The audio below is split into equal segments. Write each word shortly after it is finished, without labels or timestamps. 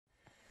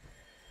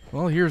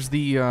Well, here's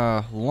the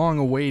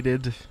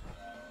long-awaited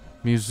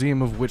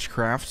Museum of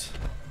Witchcraft.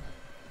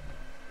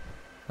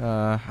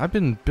 I've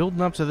been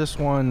building up to this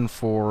one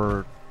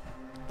for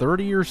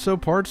 30 or so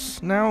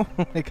parts now.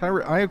 Like,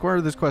 I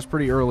acquired this quest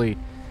pretty early,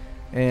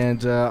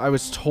 and I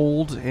was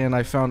told, and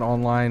I found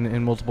online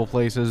in multiple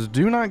places,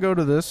 do not go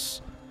to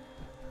this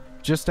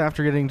just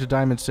after getting to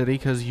Diamond City,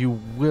 because you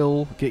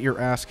will get your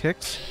ass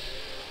kicked.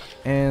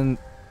 And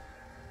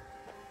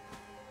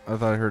I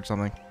thought I heard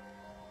something.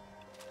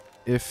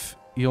 If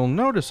you'll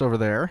notice over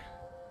there,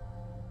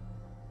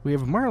 we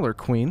have a Marler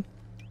Queen.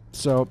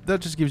 So that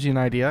just gives you an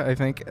idea, I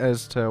think,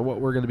 as to what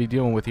we're going to be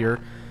dealing with here.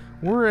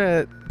 We're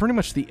at pretty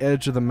much the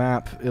edge of the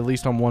map, at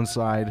least on one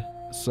side.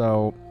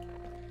 So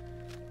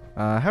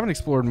I haven't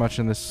explored much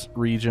in this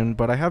region,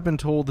 but I have been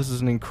told this is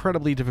an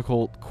incredibly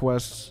difficult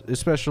quest,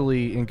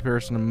 especially in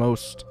comparison to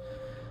most,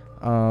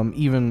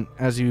 even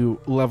as you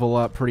level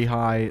up pretty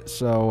high.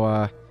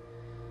 So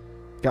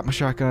got my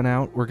shotgun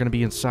out. We're going to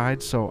be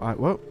inside, so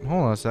whoa,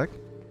 hold on a sec.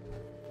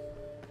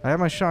 I have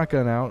my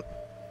shotgun out.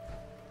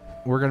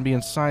 We're going to be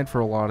inside for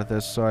a lot of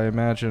this, so I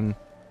imagine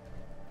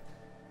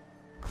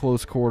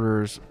close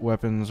quarters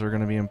weapons are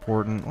going to be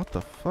important. What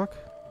the fuck?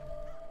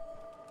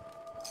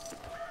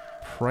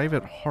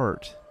 Private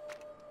Heart.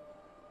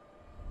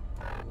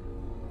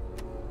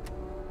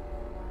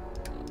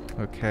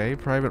 Okay,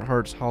 Private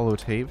Heart's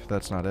holotape.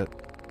 That's not it.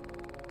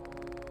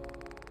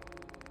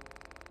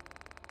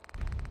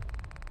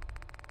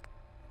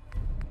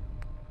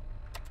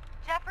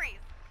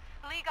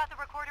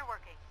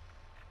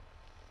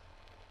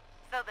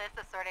 So this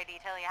the sort of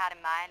detail you had in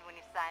mind when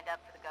you signed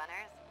up for the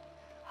Gunners?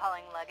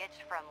 Hauling luggage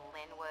from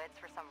Linwoods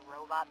for some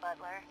robot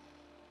butler?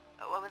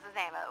 What was his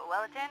name?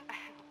 Wellerton?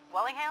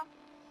 Wellingham?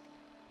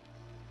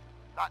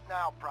 Not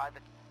now,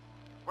 Private.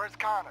 Where's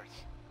Connors?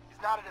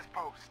 He's not at his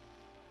post.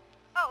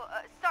 Oh,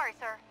 sorry,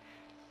 sir.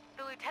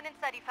 The lieutenant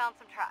said he found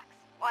some tracks.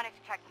 Wanted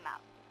to check them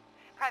out.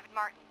 Private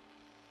Martin.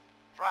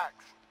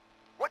 Tracks?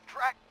 What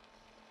track?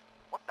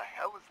 What the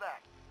hell is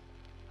that?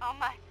 Oh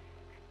my...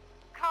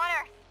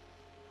 Connors!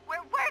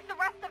 Where's the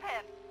rest of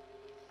him?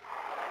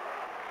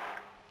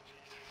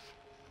 Jesus.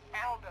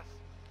 Found us.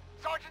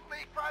 Sergeant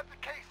Lee, grab the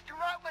case. Do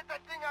not let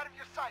that thing out of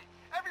your sight.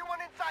 Everyone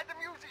inside the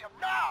museum,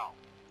 now!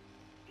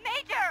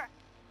 Major!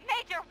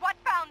 Major, what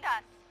found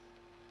us?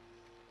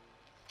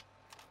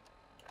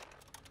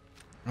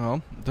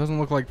 Well, it doesn't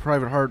look like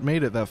Private Heart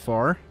made it that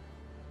far.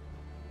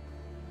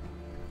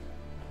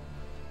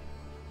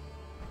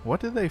 What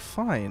did they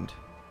find?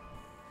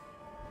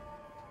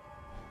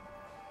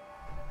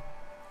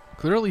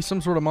 Clearly some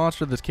sort of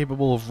monster that's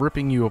capable of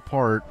ripping you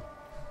apart.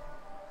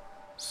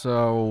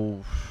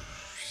 So,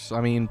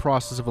 I mean,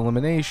 process of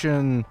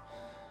elimination,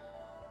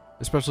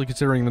 especially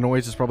considering the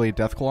noise is probably a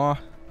Deathclaw.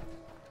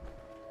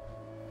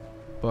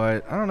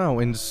 But, I don't know,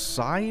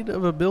 inside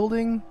of a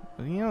building,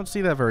 you don't see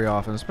that very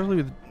often, especially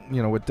with,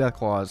 you know, with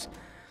Deathclaws.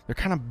 They're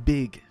kind of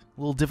big, a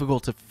little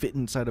difficult to fit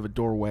inside of a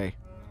doorway.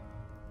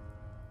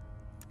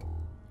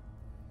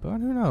 But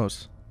who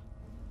knows?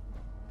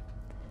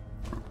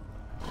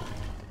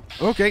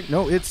 Okay,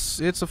 no, it's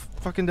a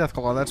fucking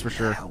Deathclaw, that's for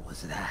sure. What the hell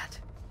was that?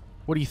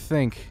 What do you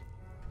think?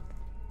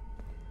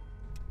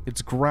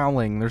 It's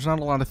growling. There's not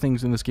a lot of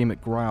things in this game that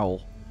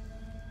growl.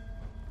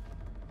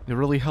 It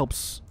really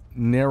helps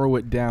narrow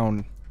it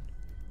down.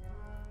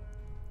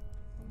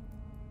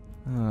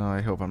 Oh,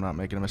 I hope I'm not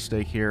making a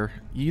mistake here.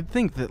 You'd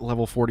think that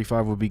level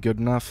 45 would be good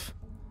enough.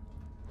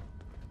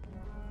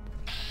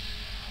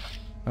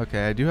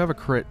 Okay, I do have a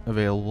crit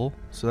available,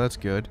 so that's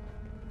good.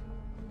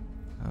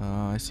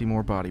 I see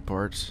more body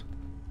parts.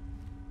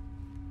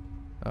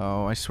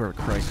 Oh, I swear to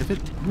Christ, if it...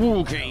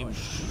 Okay,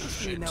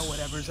 You know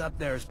whatever's up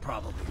there is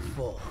probably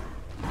full.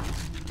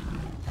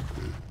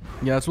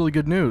 Yeah, that's really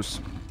good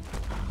news.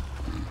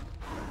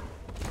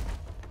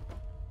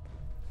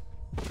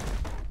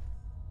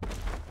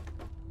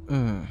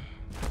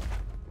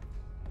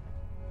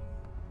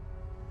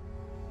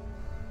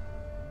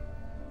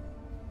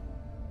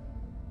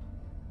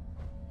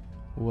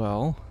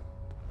 Well...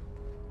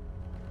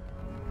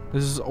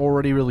 This is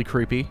already really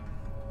creepy.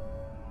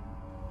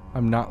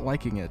 I'm not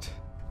liking it.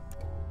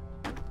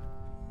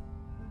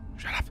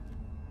 Shut up.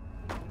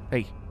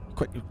 Hey,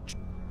 quit.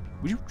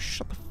 Would you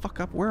shut the fuck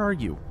up? Where are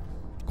you?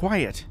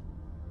 Quiet.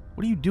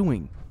 What are you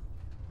doing?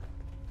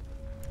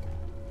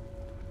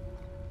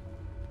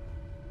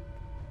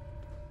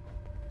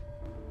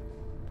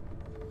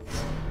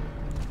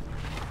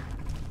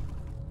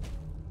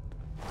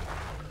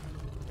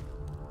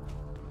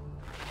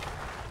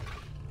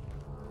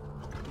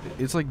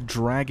 It's like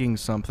dragging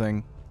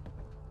something.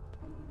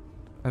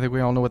 I think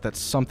we all know what that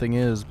something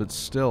is, but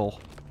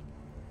still.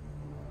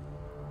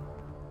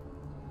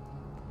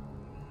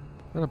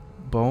 Is that a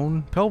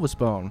bone? Pelvis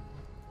bone.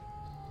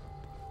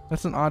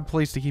 That's an odd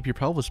place to keep your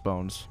pelvis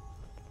bones.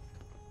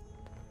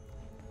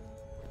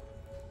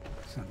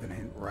 Something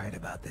ain't right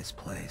about this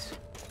place.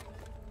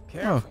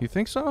 Careful. Oh, you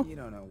think so? You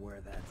don't know where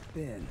that's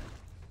been.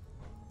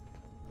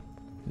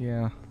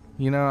 Yeah.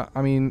 You know,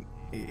 I mean,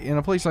 in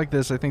a place like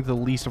this, I think the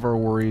least of our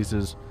worries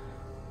is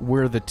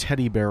where the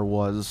teddy bear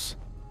was.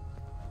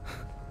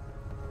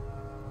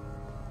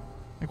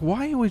 Like,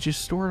 why would you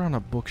store it on a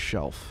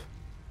bookshelf?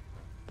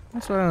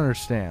 That's what I don't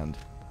understand.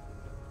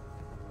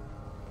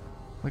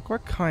 Like,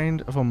 what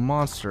kind of a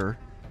monster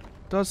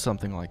does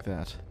something like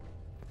that?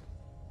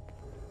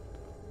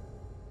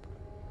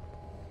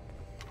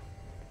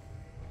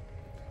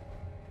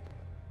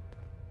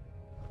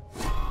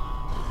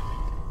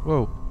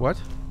 Whoa, what?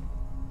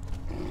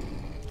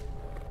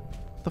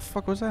 What the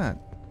fuck was that?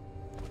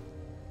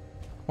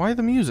 Why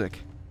the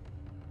music?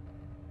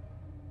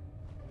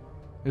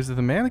 Is it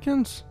the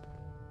mannequins?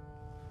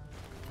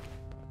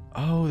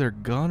 Oh, they're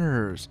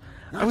gunners.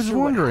 I was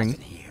wondering. What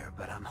happened here,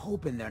 but I'm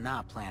hoping they're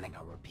not planning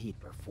a repeat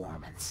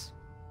performance.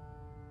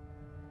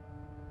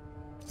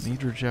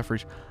 Major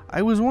Jeffries.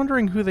 I was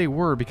wondering who they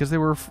were because they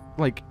were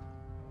like,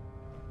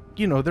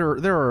 you know,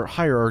 there are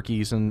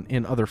hierarchies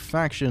in other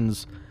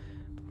factions,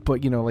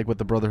 but you know, like with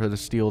the Brotherhood of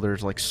Steel,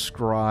 there's like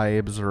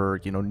scribes or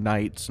you know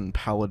knights and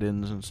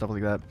paladins and stuff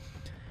like that.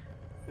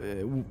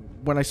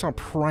 When I saw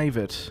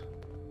Private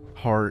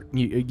Heart,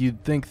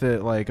 you'd think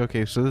that like,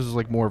 okay, so this is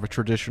like more of a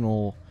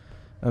traditional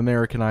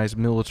Americanized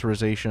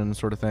militarization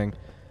sort of thing,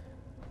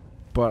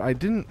 but I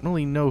didn't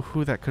really know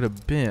who that could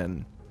have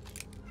been.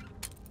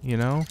 You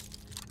know,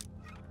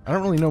 I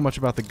don't really know much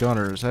about the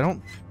Gunners. I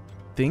don't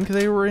think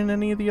they were in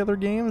any of the other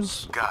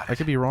games. I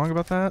could be wrong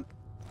about that.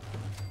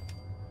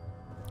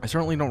 I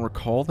certainly don't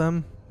recall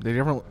them. They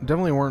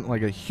definitely weren't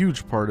like a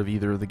huge part of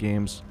either of the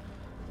games.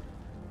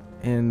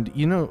 And,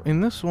 you know,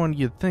 in this one,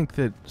 you'd think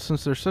that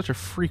since they're such a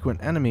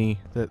frequent enemy,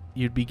 that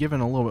you'd be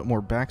given a little bit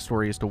more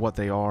backstory as to what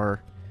they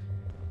are,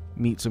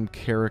 meet some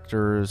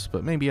characters,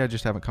 but maybe I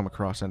just haven't come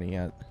across any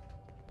yet.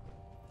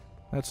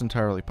 That's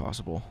entirely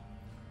possible.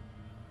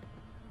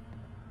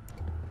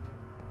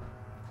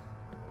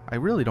 I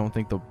really don't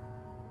think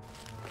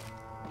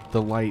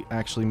the light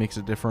actually makes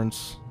a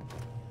difference.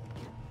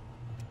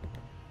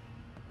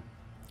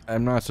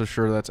 I'm not so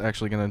sure that's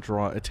actually going to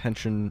draw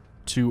attention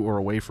to or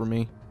away from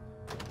me.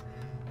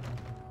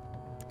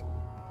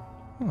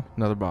 Oh,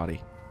 another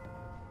body.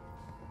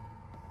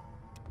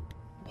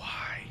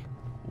 Why?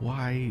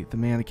 Why the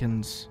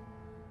mannequins?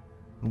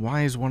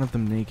 Why is one of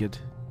them naked?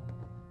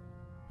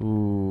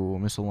 Ooh,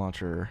 missile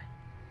launcher.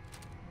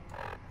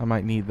 I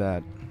might need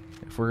that.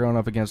 If we're going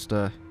up against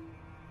a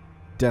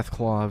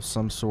Deathclaw of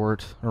some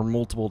sort, or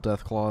multiple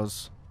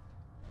Deathclaws.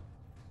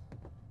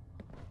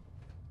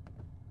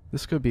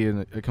 This could be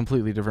a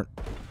completely different...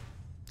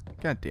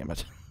 God damn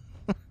it.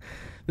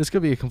 This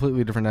could be a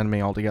completely different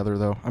enemy altogether,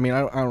 though. I mean,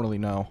 I don't really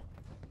know.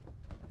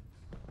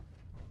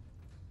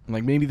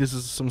 Like, maybe this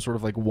is some sort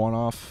of, like,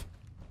 one-off,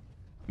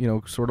 you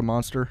know, sort of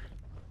monster.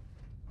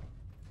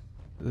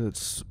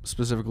 That's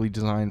specifically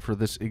designed for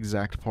this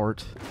exact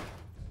part.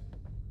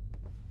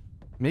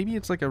 Maybe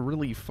it's, like, a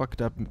really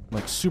fucked up,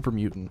 like, super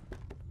mutant.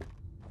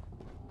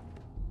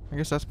 I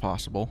guess that's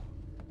possible.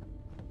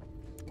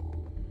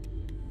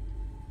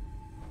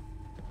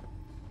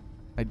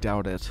 I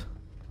doubt it.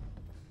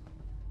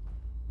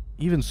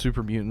 Even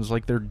super mutants,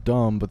 like, they're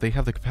dumb, but they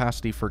have the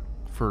capacity for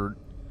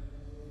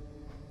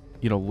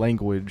you know,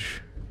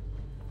 language.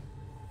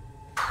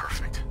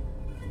 Perfect.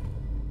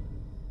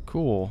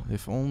 Cool.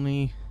 If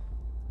only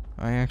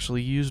I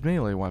actually used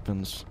melee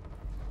weapons.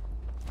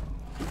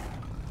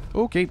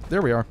 Okay,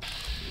 there we are.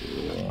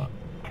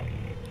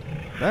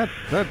 That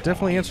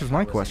definitely answers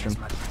my question.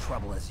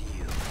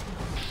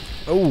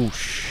 Oh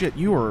shit,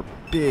 you are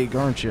big,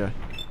 aren't you?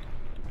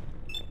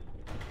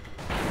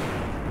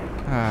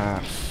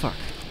 Ah, fuck.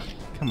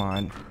 Come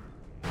on.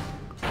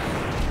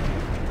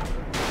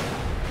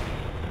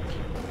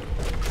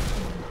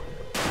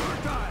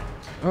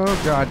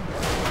 Oh god.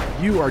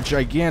 You are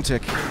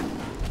gigantic.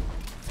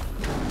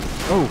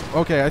 Oh,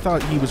 okay, I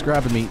thought he was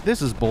grabbing me.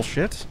 This is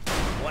bullshit.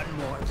 One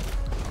more.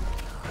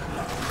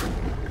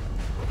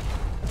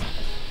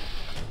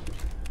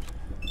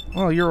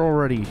 Well, you're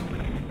already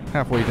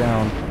halfway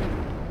down.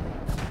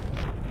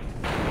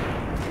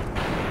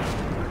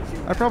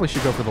 I probably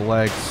should go for the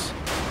legs.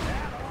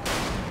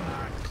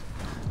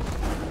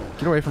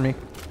 Get away from me.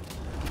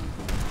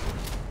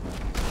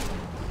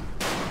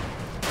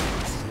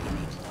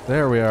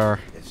 There we are.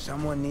 If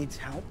someone needs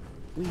help,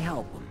 we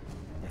help them.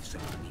 If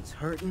someone needs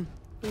hurting,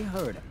 we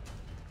hurt them.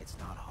 It's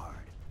not hard.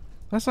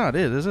 That's not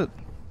it, is it?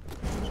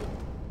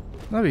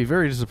 That'd be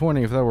very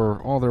disappointing if that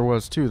were all there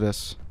was to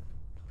this.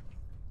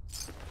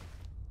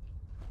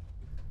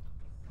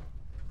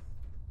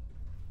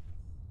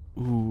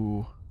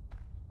 Ooh.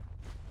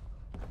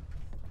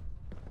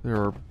 There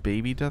are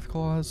baby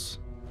Deathclaws?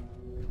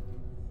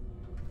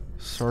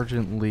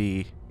 Sergeant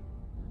Lee.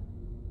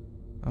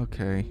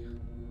 Okay.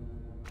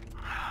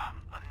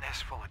 A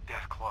nest full of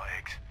Deathclaw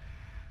eggs.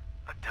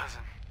 A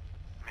dozen,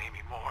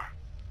 maybe more.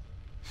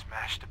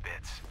 Smashed to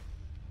bits.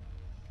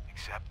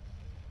 Except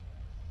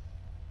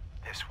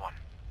this one.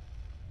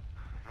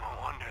 No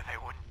wonder they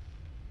wouldn't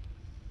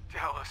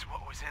tell us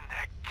what was in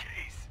that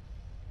case.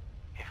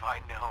 If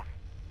I'd known,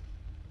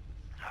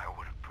 I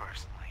would have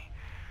personally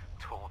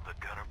told the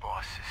gunner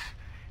bosses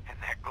and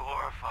that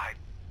glorified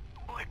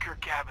liquor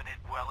cabinet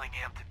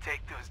Wellingham to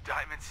take those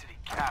Diamond City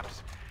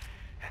caps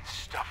and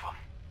stuff them.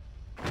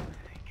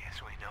 I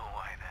guess we know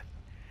why that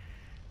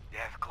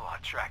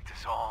tracked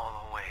us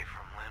all the way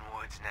from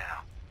Linwood's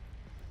now.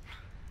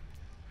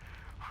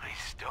 They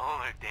stole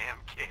our damn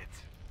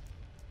kids.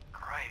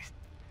 Christ.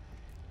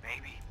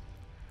 Maybe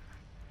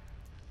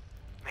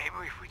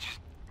if we just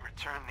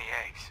return the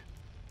eggs.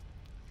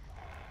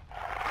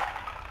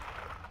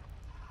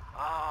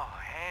 Oh,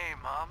 hey,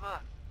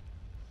 Mama.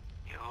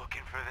 You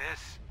looking for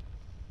this?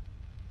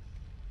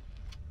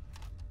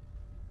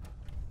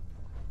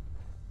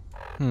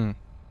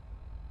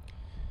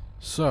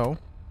 So,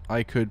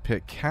 I could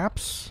pick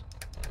caps.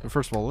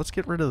 First of all, let's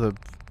get rid of the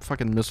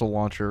fucking missile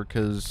launcher,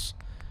 because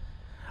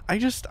I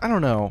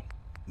don't know.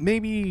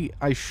 Maybe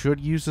I should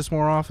use this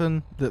more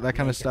often, that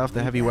kind of stuff,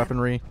 the heavy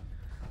weaponry.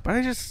 But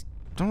I just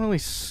don't really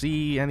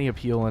see any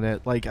appeal in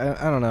it. Like,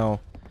 I don't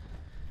know.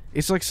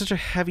 It's like such a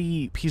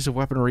heavy piece of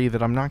weaponry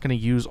that I'm not going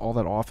to use all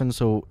that often,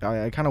 so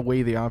I kind of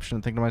weigh the option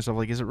and think to myself,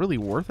 like, is it really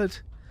worth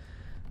it?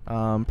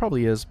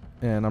 Probably is,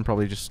 and I'm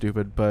probably just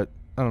stupid, but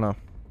I don't know.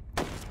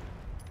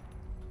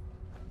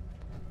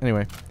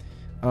 Anyway,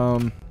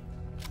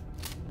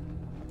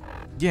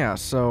 yeah,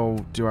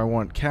 so do I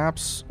want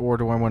caps, or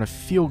do I want to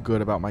feel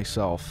good about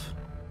myself?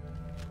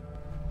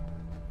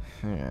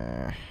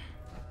 I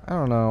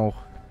don't know.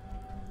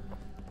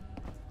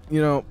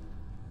 You know,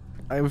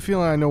 I have a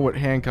feeling I know what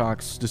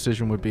Hancock's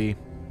decision would be.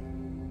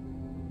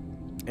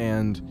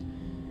 And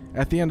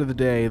at the end of the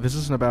day, this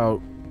isn't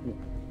about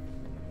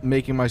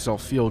making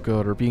myself feel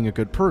good or being a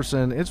good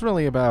person. It's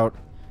really about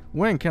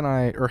when can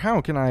I, or how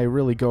can I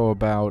really go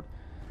about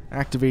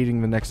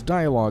activating the next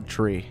dialogue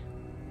tree.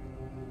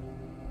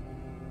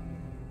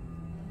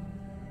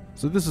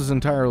 So this is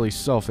entirely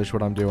selfish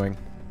what I'm doing.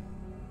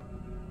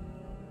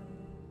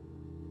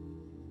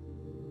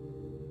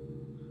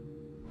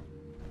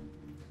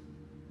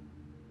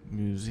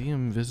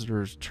 Museum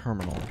Visitors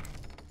Terminal.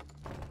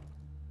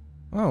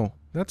 Oh,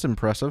 that's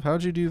impressive.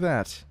 How'd you do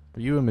that?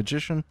 Are you a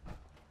magician?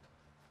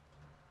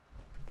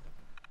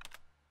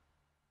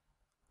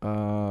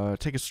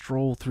 Take a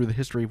stroll through the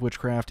history of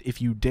witchcraft.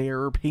 If you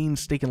dare,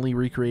 painstakingly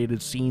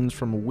recreated scenes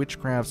from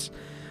witchcraft's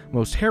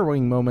most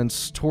harrowing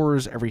moments.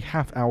 Tours every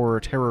half hour.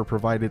 Terror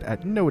provided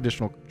at no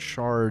additional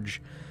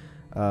charge.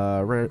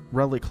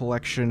 Relic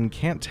collection.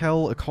 Can't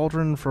tell a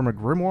cauldron from a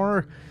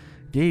grimoire?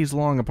 Gaze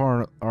long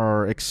upon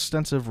our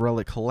extensive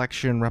relic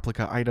collection.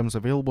 Replica items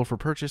available for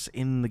purchase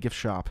in the gift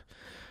shop.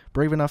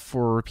 Brave enough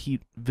for a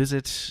repeat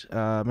visit.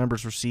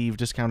 Members receive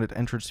discounted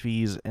entrance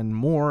fees and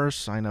more.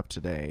 Sign up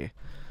today.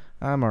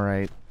 I'm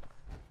alright.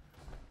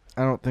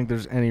 I don't think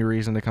there's any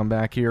reason to come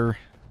back here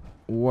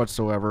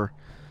whatsoever.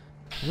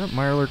 Is that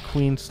Mirelurk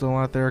Queen still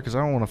out there? Because I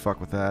don't want to fuck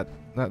with that.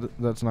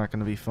 That's not going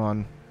to be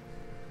fun.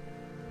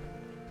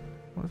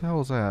 What the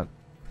hell is that?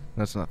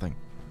 That's nothing.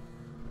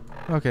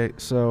 Okay,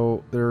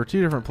 so there are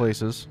two different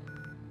places.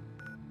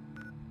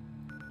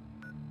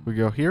 We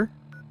go here,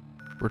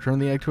 return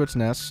the egg to its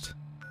nest,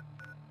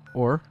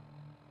 or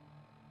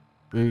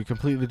we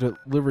complete the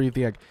delivery of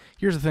the egg.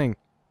 Here's the thing,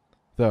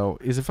 though,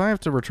 is if I have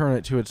to return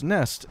it to its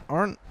nest,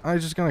 aren't I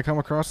just going to come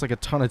across like a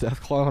ton of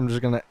Deathclaw I'm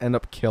just going to end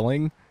up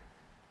killing?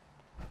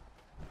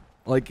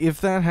 Like, if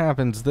that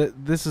happens,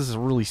 this is a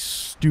really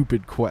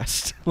stupid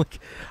quest. Like,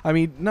 I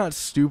mean, not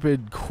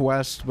stupid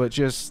quest, but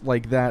just,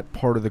 like, that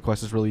part of the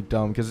quest is really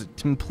dumb, because it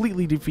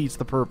completely defeats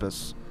the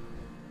purpose.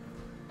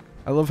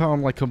 I love how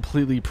I'm, like,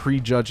 completely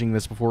prejudging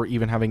this before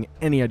even having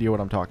any idea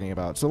what I'm talking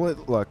about. So,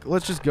 look,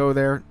 let's just go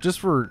there, just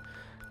for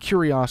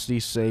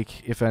curiosity's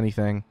sake, if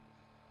anything.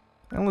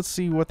 And let's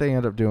see what they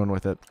end up doing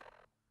with it.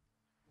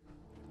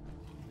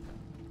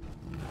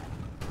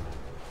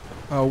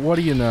 Oh, what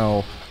do you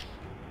know?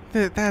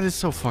 That is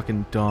so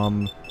fucking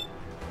dumb.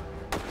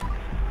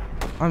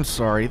 I'm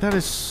sorry, that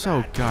is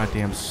so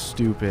goddamn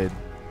stupid.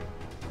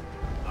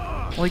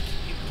 Like,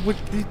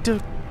 it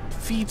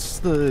defeats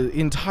the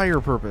entire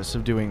purpose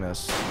of doing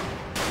this.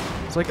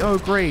 It's like, oh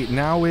great,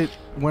 now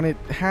when it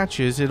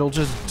hatches, it'll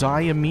just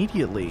die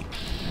immediately.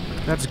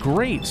 That's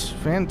great,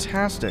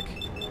 fantastic.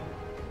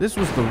 This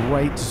was the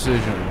right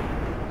decision.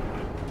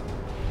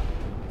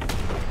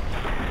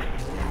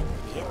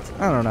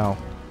 I don't know.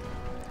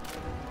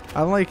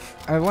 I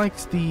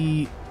liked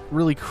the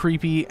really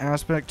creepy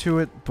aspect to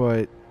it,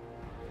 but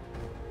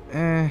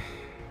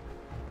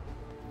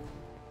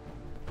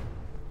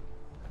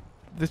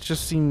this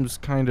just seems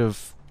kind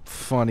of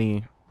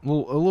funny, a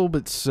little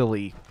bit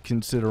silly,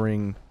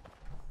 considering,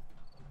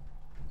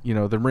 you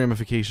know, the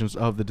ramifications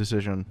of the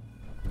decision.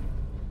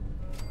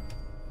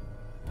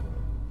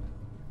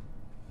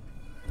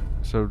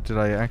 So, did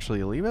I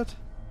actually leave it?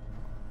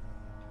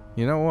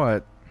 You know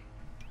what?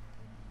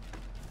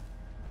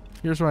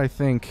 Here's what I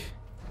think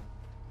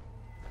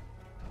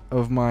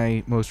of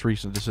my most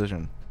recent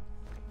decision.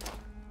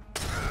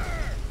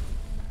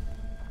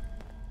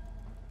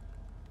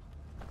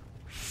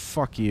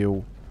 Fuck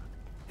you.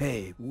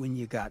 Hey, when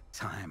you got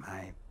time,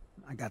 I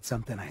got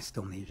something I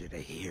still need you to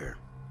hear.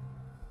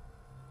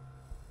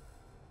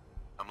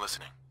 I'm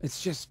listening.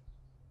 It's just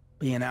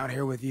being out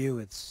here with you,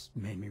 it's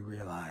made me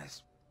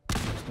realize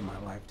most of my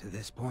life to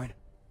this point,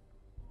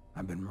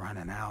 I've been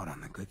running out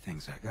on the good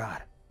things I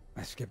got.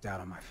 I skipped out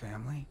on my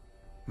family,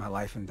 my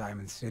life in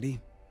Diamond City.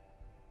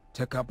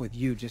 Took up with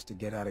you just to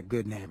get out a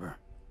good neighbor.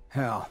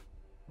 Hell,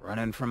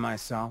 running from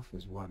myself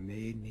is what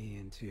made me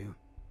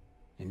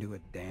into a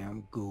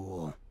damn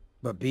ghoul.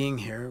 But being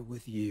here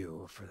with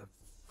you for the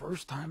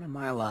first time in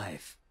my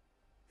life,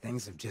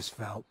 things have just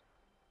felt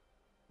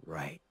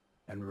right.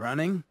 And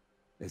running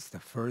is the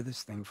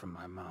furthest thing from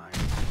my mind.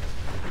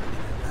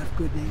 And I left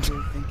good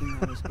neighbor thinking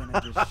I was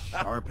gonna just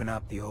sharpen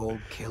up the old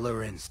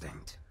killer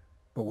instinct.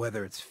 But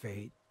whether it's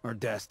fate, or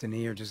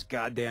destiny, or just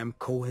goddamn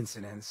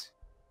coincidence,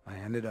 I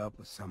ended up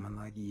with someone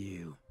like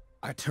you.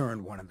 I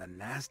turned one of the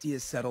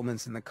nastiest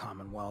settlements in the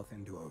Commonwealth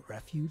into a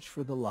refuge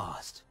for the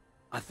lost.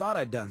 I thought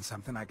I'd done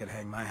something I could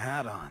hang my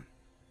hat on.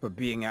 But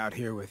being out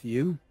here with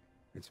you,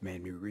 it's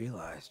made me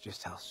realize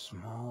just how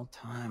small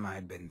time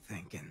I'd been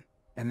thinking.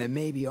 And that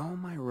maybe all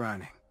my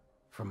running,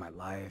 from my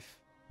life,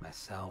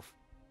 myself,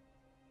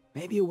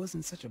 maybe it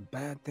wasn't such a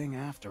bad thing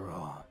after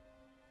all.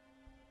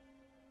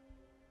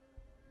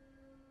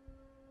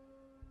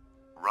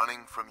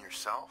 Running from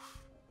yourself?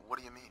 What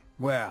do you mean?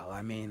 Well,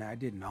 I mean, I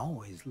didn't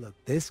always look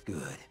this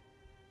good.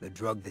 The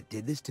drug that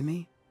did this to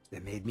me,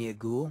 that made me a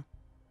ghoul,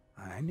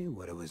 I knew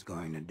what it was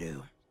going to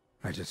do.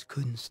 I just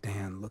couldn't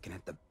stand looking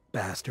at the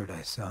bastard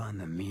I saw in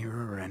the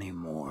mirror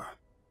anymore.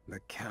 The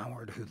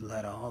coward who'd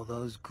let all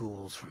those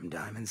ghouls from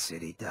Diamond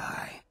City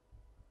die.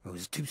 Who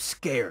was too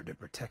scared to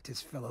protect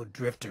his fellow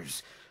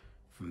drifters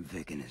from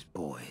Vic and his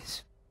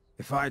boys.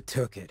 If I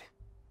took it,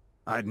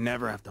 I'd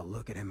never have to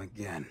look at him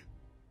again.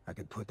 I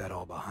could put that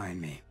all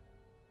behind me.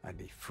 I'd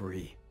be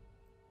free.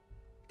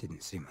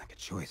 Didn't seem like a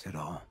choice at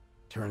all.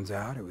 Turns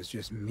out it was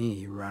just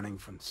me running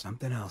from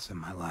something else in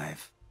my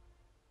life.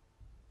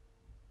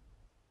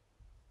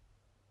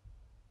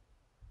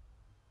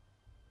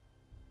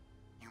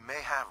 You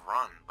may have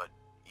run, but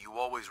you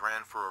always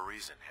ran for a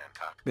reason,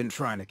 Hancock. Been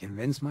trying to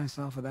convince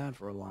myself of that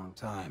for a long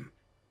time.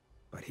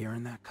 But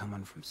hearing that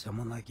coming from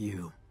someone like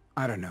you,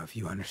 I don't know if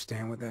you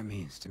understand what that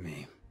means to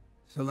me.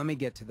 So let me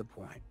get to the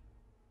point.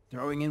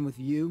 Throwing in with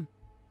you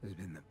has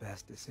been the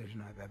best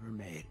decision I've ever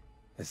made.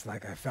 It's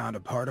like I found a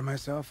part of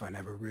myself I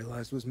never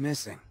realized was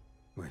missing,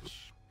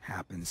 which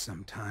happens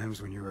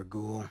sometimes when you're a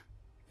ghoul.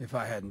 If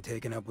I hadn't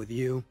taken up with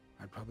you,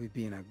 I'd probably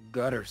be in a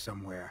gutter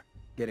somewhere,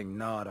 getting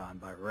gnawed on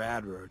by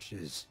rad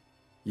roaches.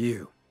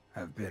 You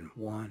have been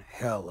one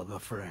hell of a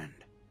friend.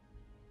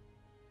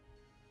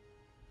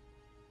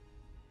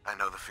 I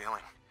know the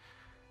feeling.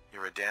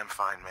 You're a damn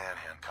fine man,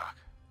 Hancock.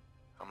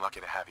 I'm lucky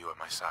to have you at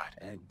my side.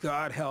 And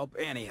God help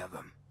any of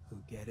them who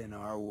get in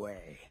our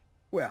way.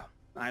 Well,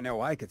 I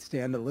know I could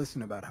stand to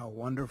listen about how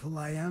wonderful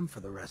I am for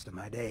the rest of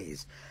my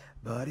days,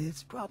 but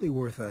it's probably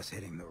worth us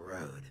hitting the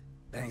road.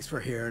 Thanks for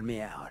hearing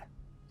me out,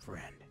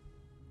 friend.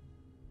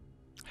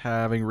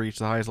 Having reached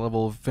the highest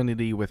level of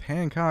affinity with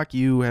Hancock,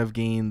 you have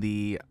gained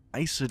the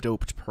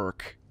Isodoped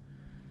perk.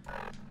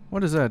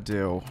 What does that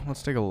do?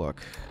 Let's take a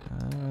look.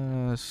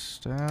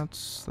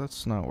 Stats,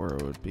 that's not where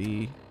it would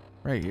be.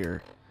 Right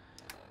here.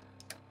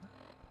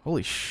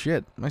 Holy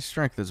shit, my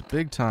strength is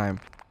big time.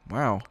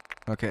 Wow.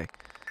 Okay.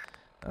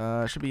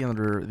 Should be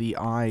under the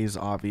eyes,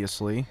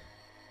 obviously.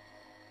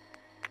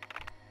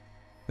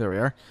 There we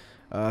are.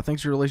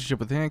 Thanks to your relationship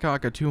with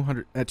Hancock, at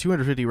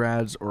 250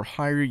 rads or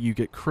higher, you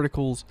get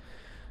criticals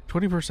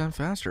 20%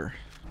 faster.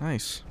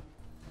 Nice.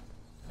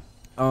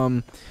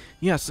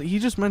 Yes, he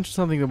just mentioned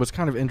something that was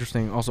kind of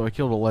interesting. Also, I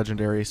killed a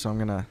legendary, so I'm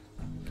gonna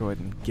go ahead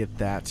and get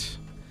that.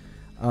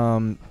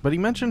 But he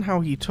mentioned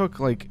how he took,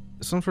 like,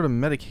 some sort of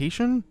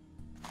medication?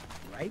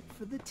 Right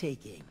for the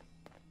taking.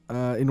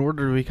 In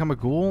order to become a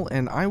ghoul,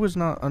 and I was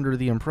not under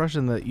the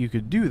impression that you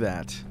could do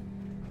that.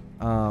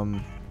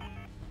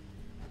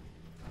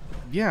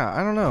 Yeah,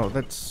 I don't know.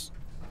 That's...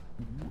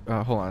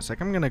 hold on a sec.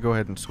 I'm gonna go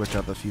ahead and switch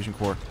out the fusion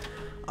core.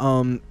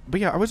 But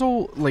yeah, I was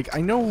all... Like,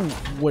 I know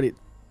what it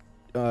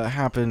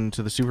happened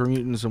to the super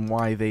mutants and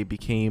why they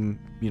became,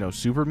 you know,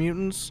 super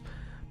mutants,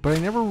 but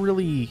I never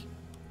really...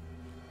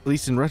 At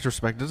least in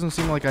retrospect, it doesn't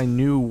seem like I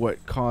knew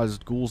what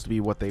caused ghouls to be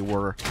what they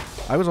were.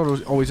 I was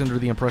always under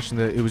the impression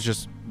that it was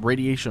just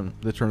radiation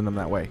that turned them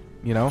that way,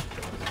 you know?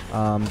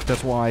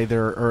 That's why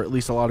there are at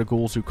least a lot of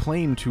ghouls who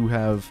claim to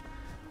have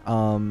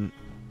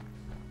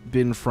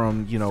been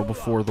from, you know,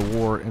 before the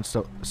war and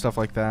stuff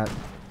like that.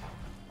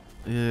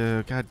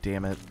 God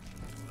damn it.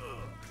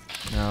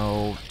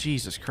 No,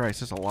 Jesus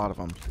Christ, there's a lot of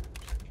them.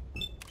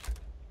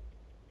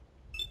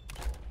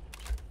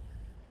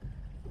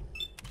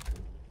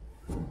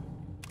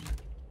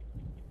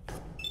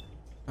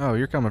 Oh,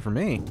 you're coming for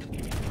me.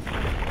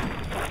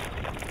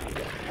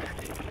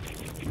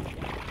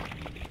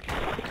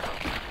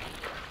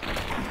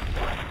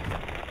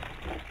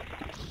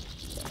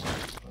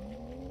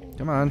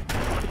 Come on.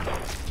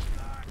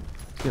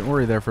 Getting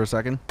worried there for a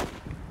second.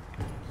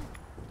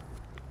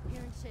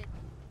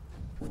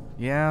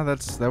 Yeah,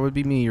 that would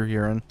be me you're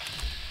hearing.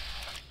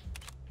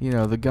 You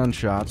know, the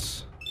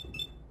gunshots.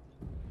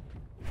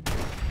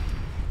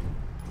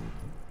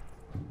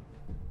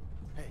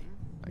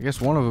 I guess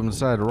one of them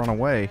decided to run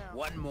away.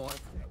 One more.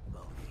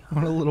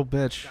 What a little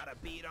bitch. Got a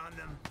beat on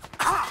them.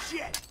 Ah,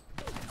 shit!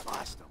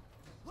 Lost them.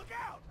 Look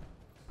out!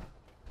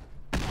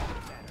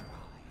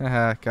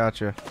 Haha,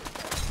 gotcha.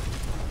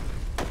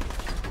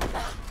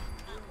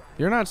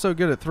 You're not so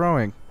good at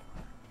throwing.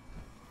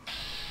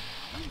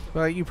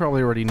 Well, you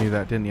probably already knew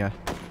that, didn't you?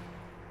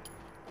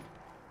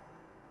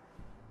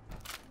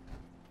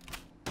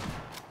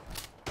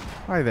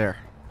 Hi there.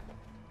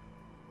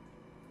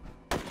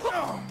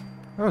 That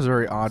was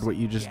very odd what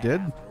you just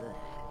did.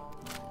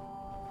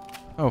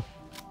 Oh,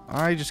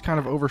 I just kind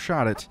of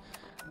overshot it.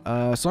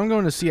 So I'm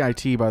going to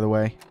CIT, by the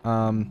way.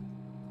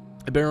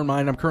 Bear in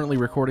mind, I'm currently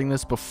recording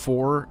this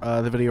before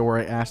the video where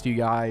I asked you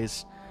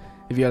guys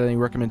if you had any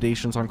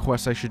recommendations on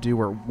quests I should do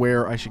or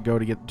where I should go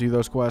to do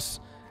those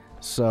quests.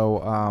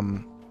 So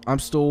I'm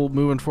still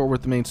moving forward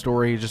with the main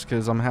story just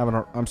because I'm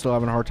still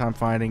having a hard time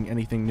finding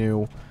anything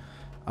new.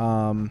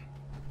 But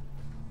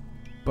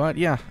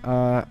yeah,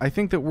 I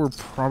think that we're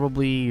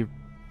probably,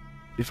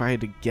 if I had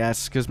to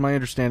guess, because my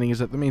understanding is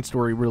that the main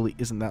story really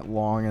isn't that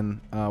long,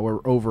 and we're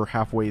over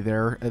halfway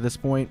there at this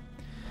point.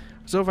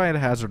 So if I had to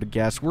hazard a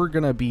guess, we're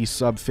going to be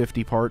sub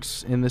 50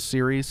 parts in this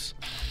series,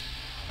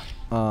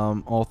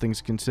 all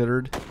things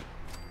considered.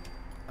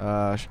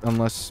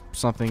 Unless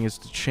something is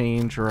to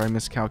change or I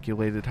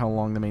miscalculated how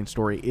long the main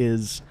story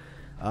is.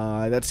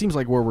 That seems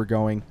like where we're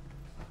going.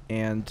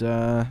 And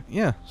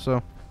yeah,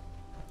 so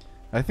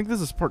I think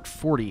this is part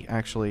 40,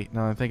 actually,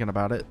 now I'm thinking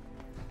about it.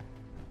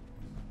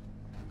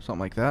 Something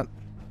like that.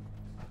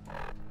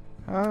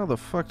 How the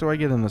fuck do I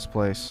get in this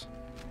place?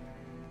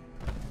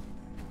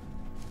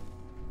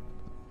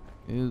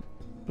 Ooh.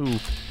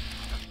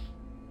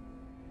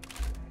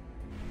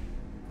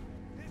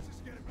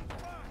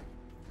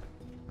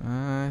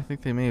 I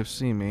think they may have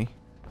seen me.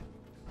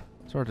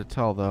 It's hard to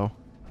tell, though.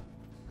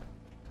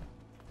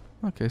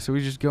 Okay, so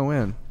we just go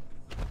in.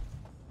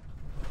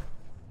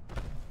 I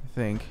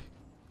think.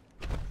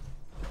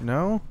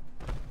 No?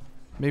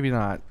 Maybe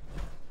not.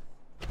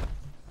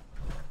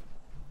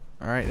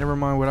 Alright, never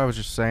mind what I was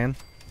just saying.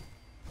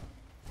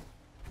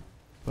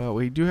 But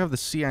we do have the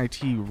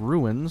CIT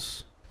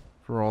ruins,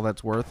 for all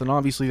that's worth. And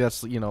obviously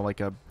that's, you know, like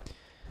a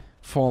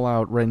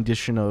Fallout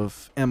rendition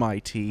of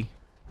MIT.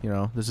 You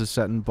know, this is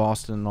set in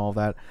Boston and all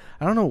that.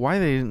 I don't know why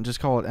they didn't just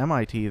call it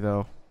MIT,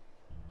 though.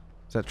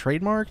 Is that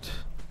trademarked?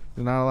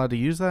 They're not allowed to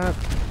use that?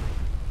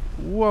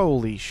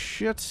 Holy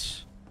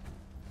shit.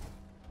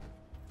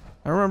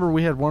 I remember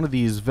we had one of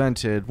these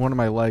vented. One of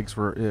my legs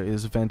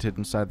is vented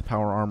inside the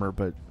power armor,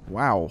 but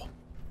wow.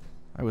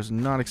 I was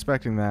not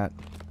expecting that.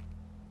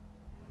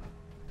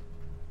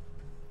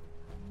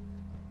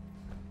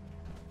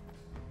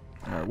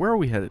 Alright, where are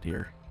we headed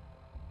here?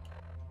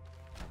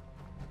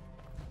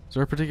 Is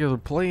there a particular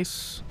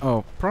place?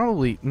 Oh,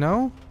 probably.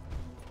 No?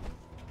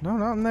 No,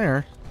 not in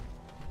there.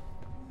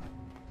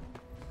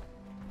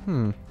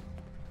 There's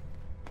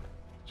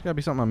gotta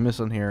be something I'm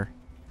missing here.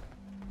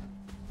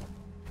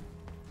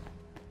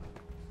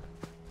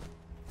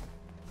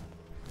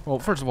 Well,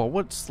 first of all,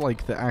 what's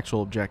like the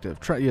actual objective?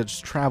 Yeah,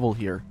 just travel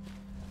here.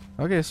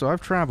 Okay, so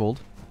I've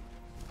traveled.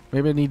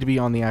 Maybe I need to be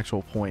on the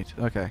actual point.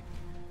 Okay.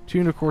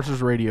 Tune to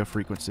course's radio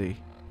frequency.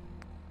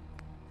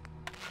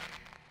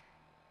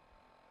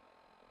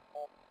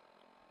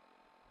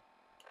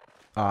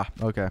 Ah,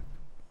 okay.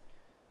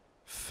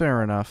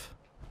 Fair enough.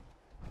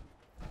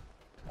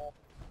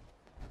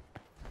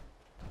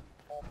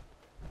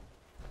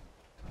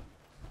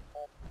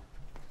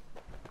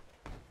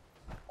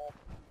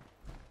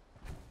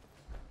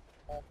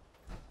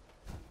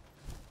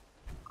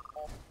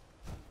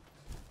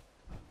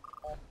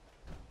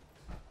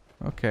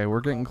 Okay,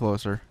 we're getting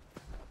closer.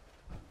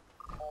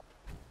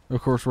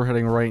 Of course, we're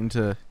heading right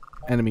into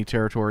enemy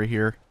territory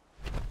here.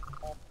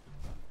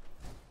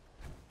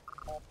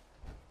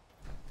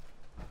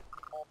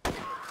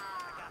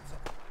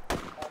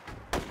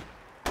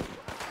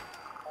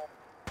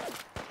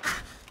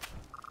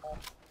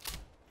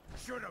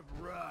 Should have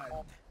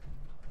run.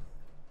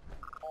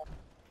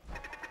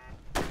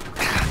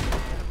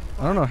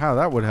 I don't know how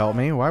that would help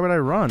me. Why would I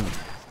run?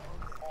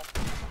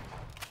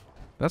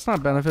 That's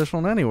not beneficial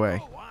in any way.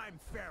 Oh, I'm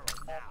feral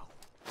now.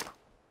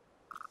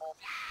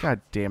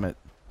 God damn it.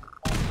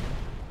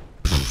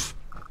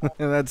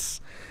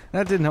 That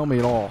didn't help me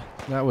at all.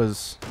 That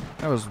was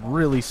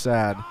really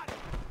sad.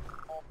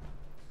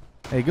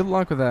 Hey, good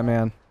luck with that,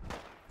 man.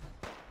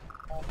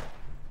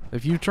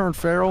 If you turn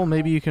feral,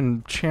 maybe you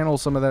can channel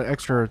some of that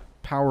extra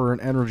power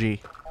and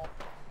energy.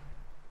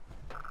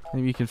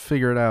 Maybe you can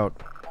figure it out.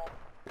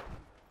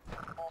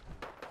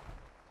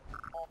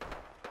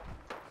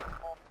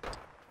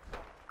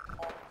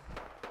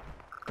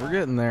 We're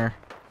getting there.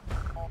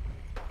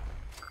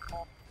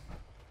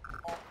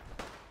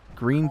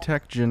 Green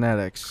Tech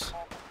Genetics.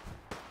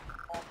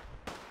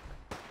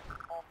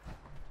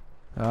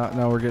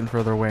 No, we're getting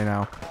further away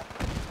now.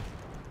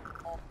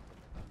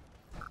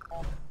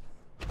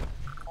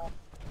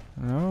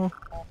 No.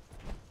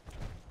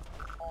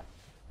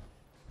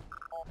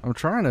 I'm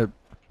trying to...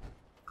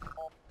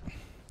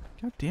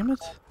 God damn it.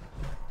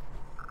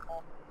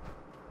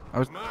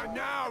 Come on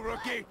now,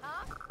 rookie.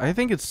 I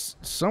think it's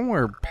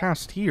somewhere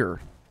past here.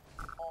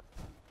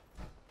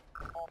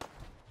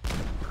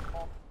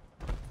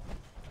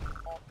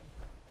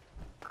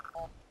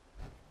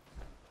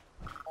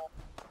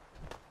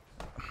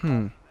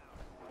 You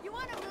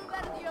want to move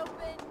out of the open?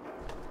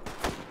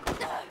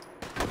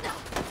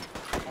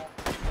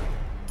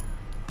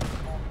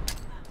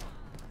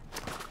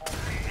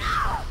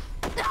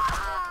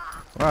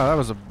 Wow, that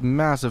was a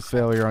massive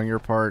failure on your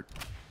part.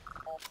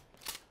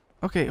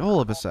 Okay,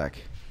 hold up a sec.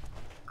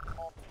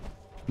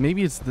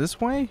 Maybe it's this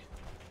way?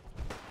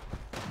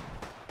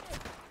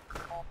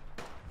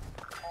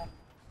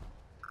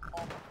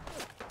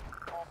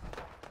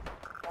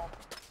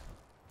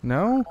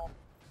 No?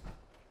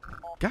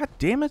 God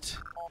damn it!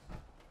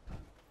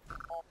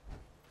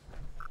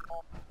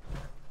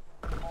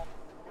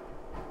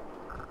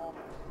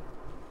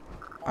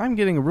 I'm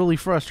getting really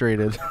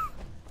frustrated.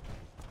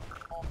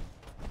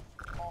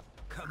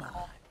 Come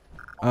on.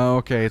 Oh,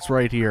 okay, it's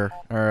right here.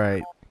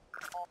 Alright.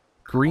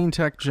 Green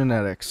Tech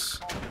Genetics.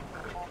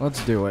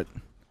 Let's do it.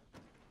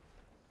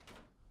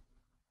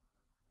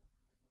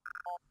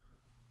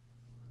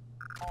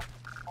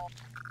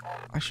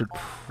 I should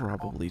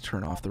probably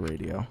turn off the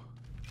radio.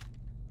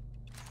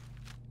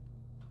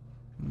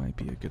 Might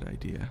be a good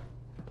idea.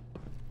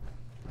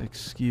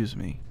 Excuse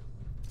me.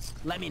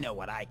 Let me know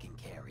what I can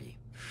carry.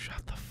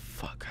 Shut the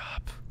fuck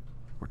up.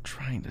 We're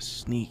trying to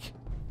sneak.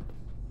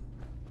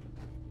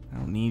 I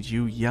don't need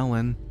you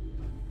yelling.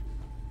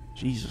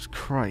 Jesus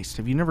Christ.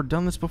 Have you never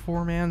done this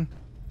before, man?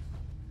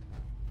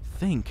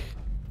 Think.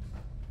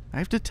 I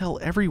have to tell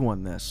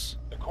everyone this.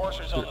 The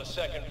courser's on the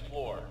 2nd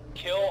floor.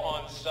 Kill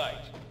on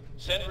sight.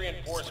 Send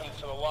reinforcements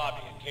to the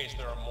lobby in case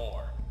there are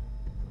more.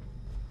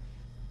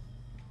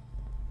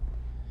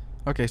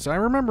 Okay, so I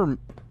remember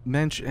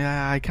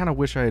I kind of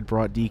wish I had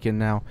brought Deacon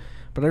now,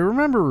 but I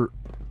remember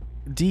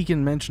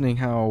Deacon mentioning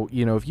how,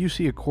 you know, if you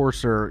see a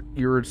courser,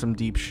 you're in some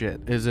deep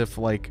shit. As if,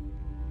 like,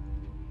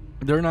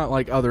 they're not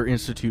like other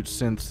Institute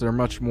synths. They're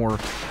much more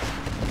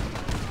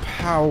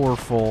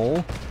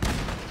powerful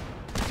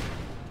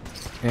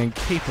and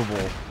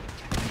capable.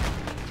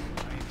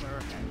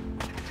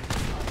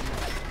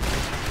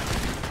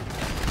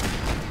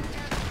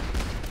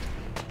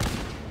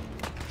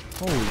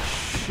 Holy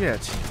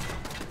shit.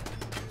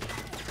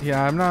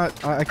 Yeah,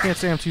 I can't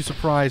say I'm too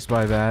surprised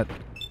by that.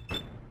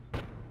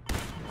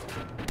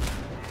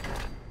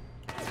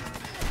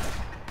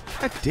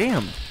 God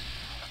damn.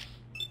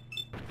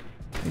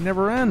 They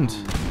never end.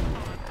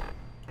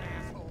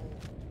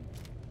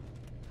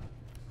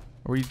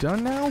 Are we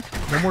done now?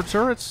 No more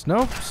turrets?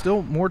 Nope,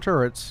 still more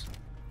turrets.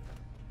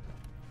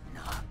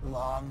 Not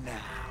long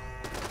now.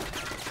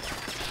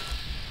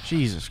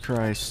 Jesus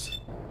Christ.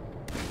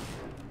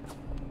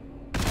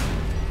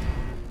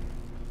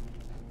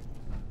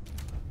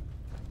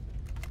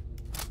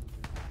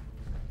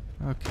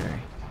 Okay.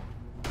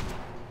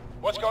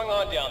 What's going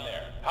on down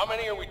there? How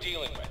many are we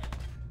dealing with?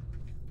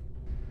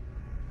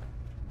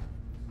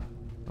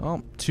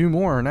 Well, 2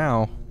 more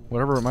now.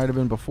 Whatever it might have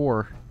been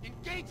before.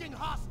 Engaging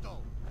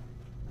hostile.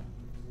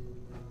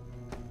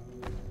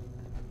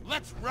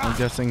 Let's rock. I'm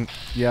guessing,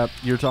 yep,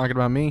 you're talking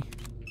about me?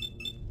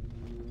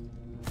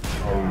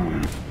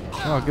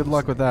 Oh, good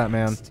luck with that,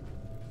 man.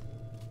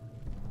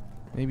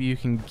 Maybe you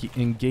can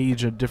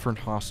engage a different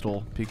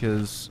hostile,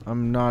 because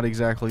I'm not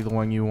exactly the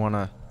one you want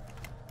to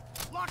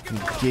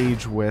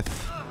engage with.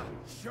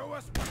 Show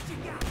us what you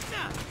got.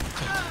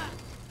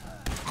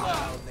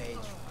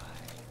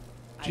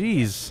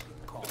 Jeez.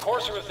 The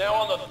courser is now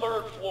on the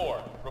 3rd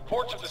floor.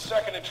 Reports of the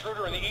 2nd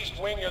intruder in the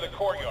east wing near the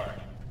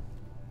courtyard.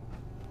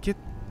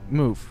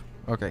 Move.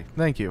 Okay,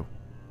 thank you.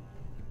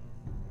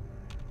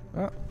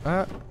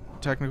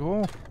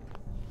 Technical.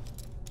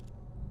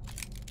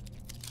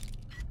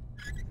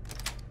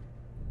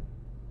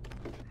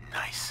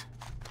 Nice.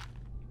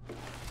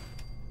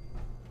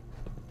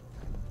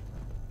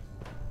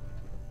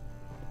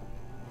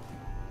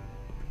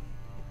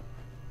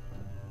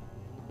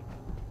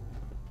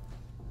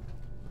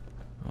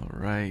 All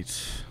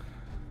right.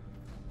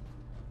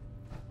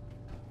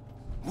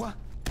 What?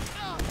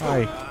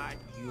 Hi. Not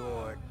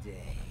your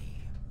day.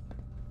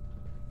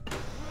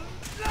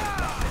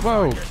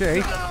 Whoa,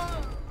 okay.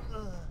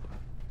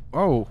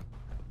 Oh.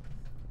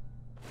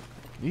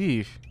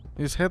 Eesh.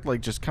 His head,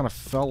 like, just kind of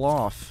fell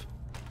off.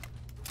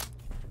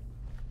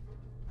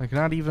 Like,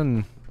 not even...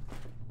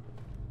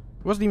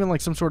 It wasn't even,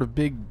 like, some sort of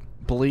big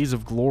blaze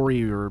of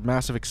glory or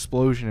massive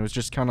explosion. It was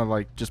just kind of,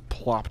 like, just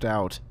plopped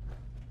out.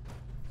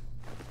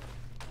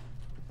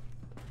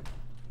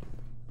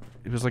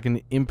 It was like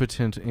an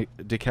impotent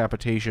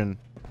decapitation.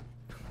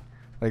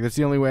 Like, that's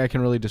the only way I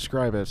can really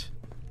describe it.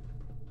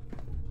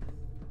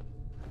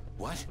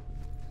 What?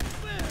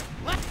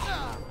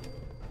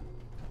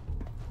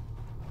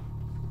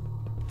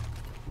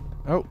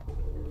 Oh.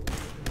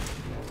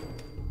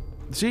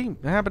 See?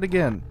 It happened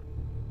again.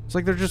 It's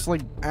like they're just,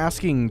 like,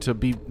 asking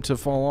to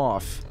fall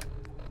off.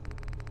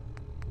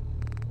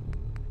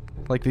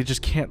 Like, they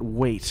just can't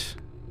wait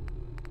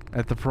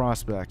at the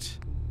prospect.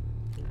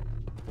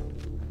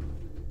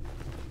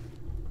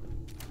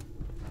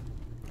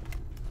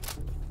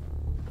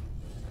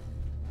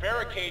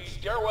 Barricade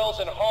stairwells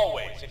and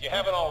hallways if you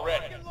haven't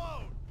already.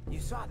 You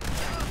saw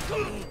that.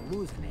 We ain't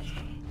losing it.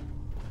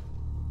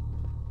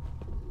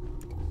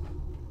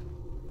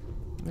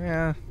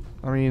 Yeah,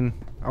 I mean,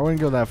 I wouldn't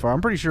go that far.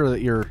 I'm pretty sure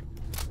that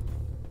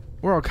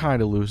we're all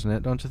kind of losing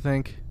it, don't you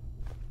think?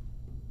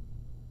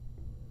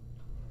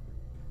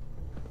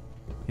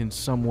 In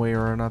some way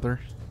or another.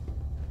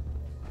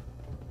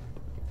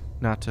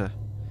 not to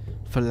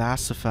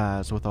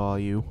philosophize with all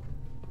you.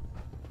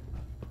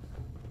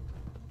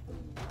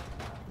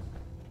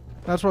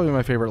 That's probably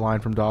my favorite line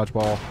from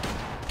Dodgeball.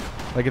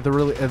 Like at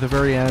the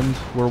very end,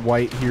 where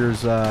White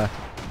hears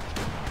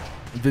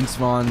Vince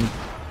Vaughn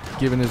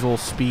giving his little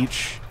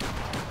speech.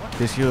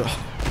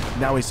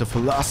 Now he's a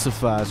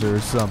philosophizer or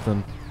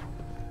something.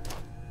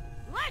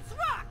 Let's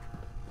rock!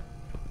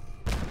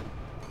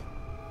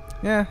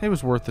 Yeah, it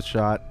was worth the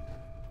shot.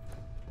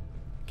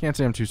 Can't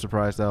say I'm too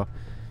surprised though.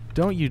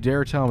 Don't you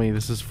dare tell me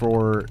this is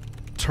for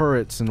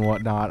turrets and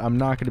whatnot. I'm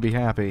not going to be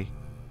happy.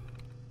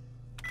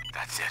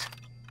 That's it.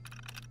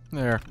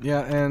 There.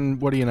 Yeah, and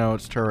what do you know?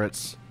 It's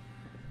turrets.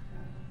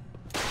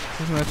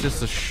 Isn't that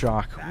just a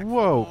shock?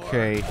 Whoa,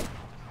 okay.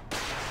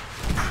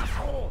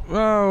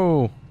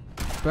 Whoa.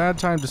 Bad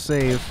time to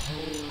save.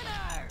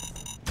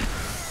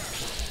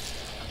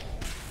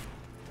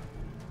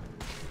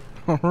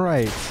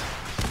 Alright.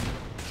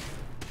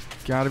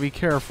 Gotta be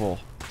careful.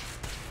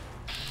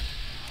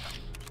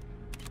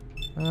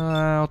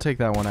 I'll take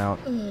that one out.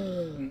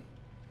 You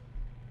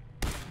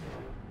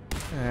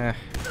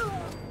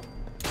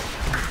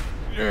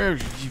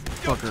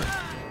fucker.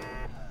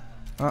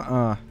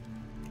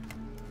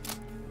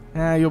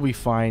 You'll be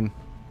fine.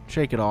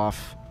 Shake it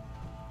off.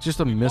 Just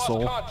a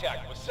missile. Lost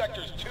contact with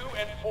sectors 2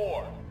 and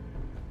 4.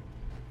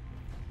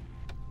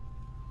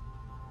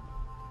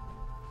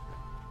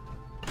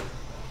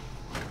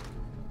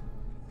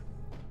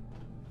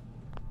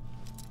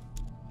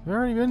 Have you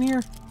already been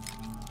here?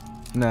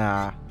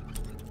 Nah.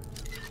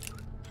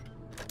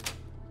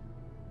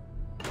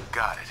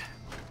 Got it.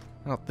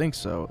 I don't think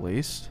so, at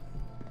least.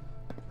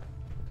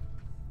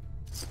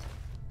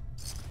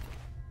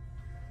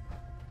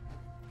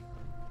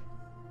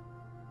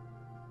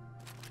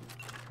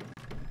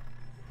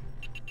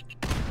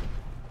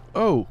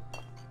 Oh.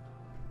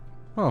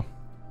 Oh.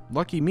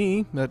 Lucky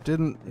me. That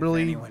didn't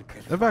really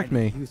affect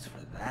me. Use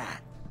for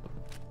that.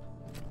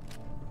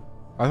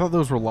 I thought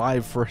those were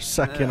live for a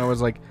second. I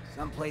was like,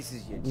 Some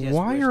places you just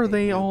why wish are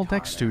they they all knew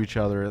next to harder. each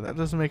other? That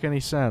doesn't make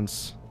any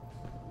sense.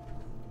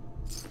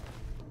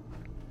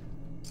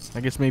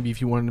 I guess maybe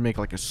if you wanted to make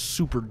like a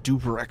super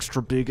duper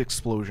extra big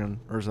explosion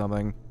or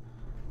something.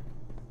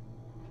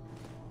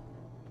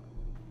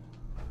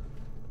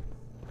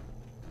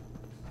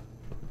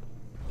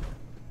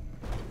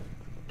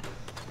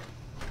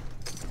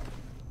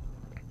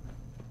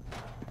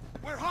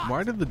 We're hot!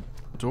 Why did the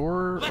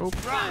door Let's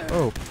open? run!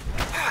 Oh.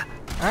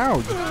 Ow,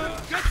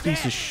 you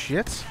piece of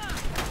shit.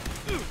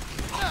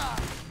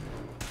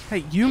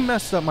 Hey, you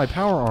messed up my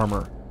power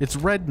armor. It's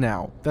red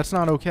now. That's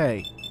not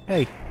okay.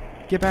 Hey,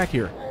 get back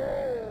here.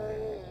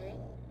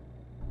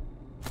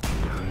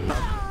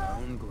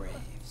 Own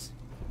graves.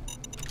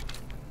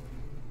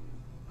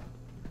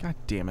 God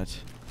damn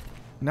it.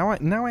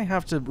 Now I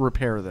have to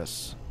repair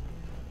this.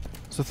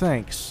 So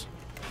thanks.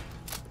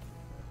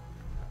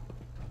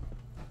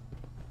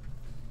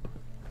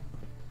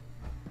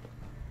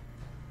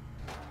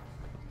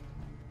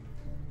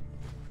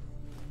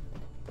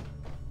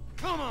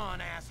 Come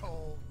on,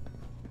 asshole!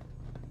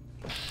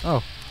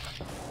 Oh.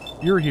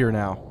 You're here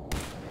now.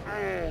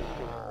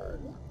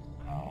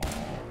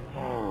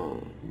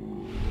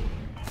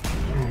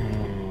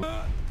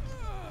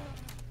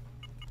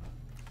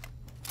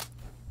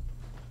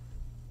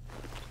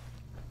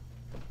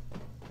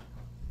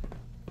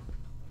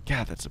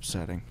 God, that's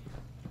upsetting.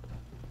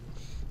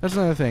 That's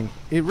another thing.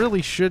 It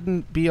really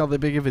shouldn't be all that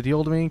big of a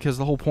deal to me, because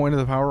the whole point of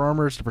the power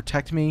armor is to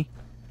protect me.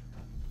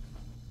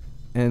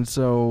 And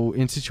so,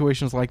 in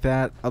situations like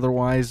that,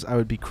 otherwise I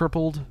would be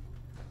crippled.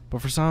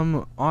 But for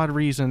some odd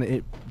reason,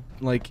 it,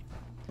 like,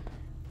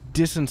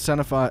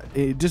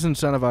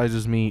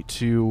 disincentivizes me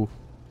to,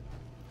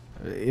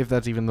 if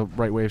that's even the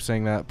right way of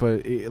saying that,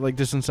 but it, like,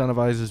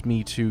 disincentivizes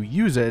me to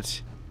use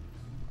it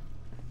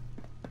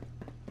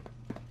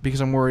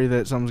because I'm worried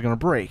that something's gonna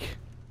break,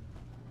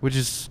 which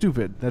is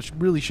stupid. That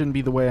really shouldn't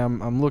be the way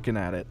I'm looking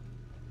at it.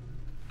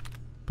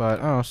 But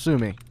oh, sue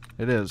me.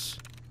 It is.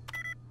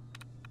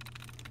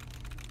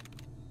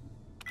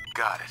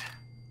 Got it.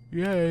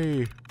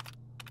 Yay.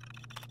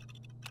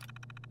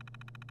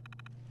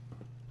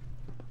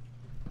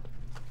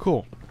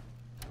 Cool.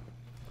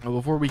 Well,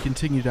 before we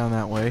continue down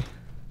that way,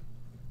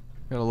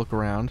 gotta look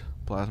around.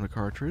 Plasma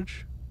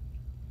cartridge.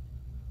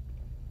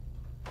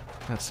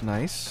 That's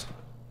nice.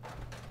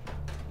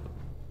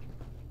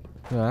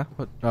 Yeah,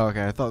 what? Oh,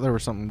 okay, I thought there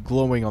was something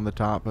glowing on the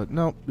top, but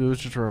nope, it was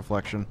just a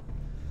reflection.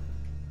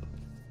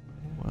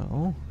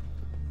 Well.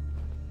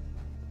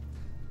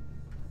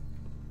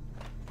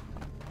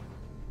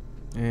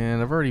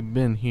 And I've already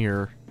been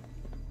here,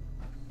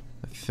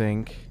 I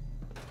think,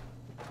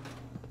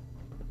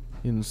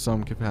 in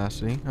some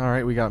capacity.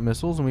 Alright, we got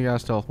missiles and we got a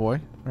stealth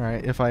boy.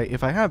 Alright, if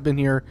I have been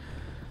here,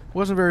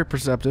 wasn't very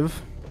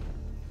perceptive.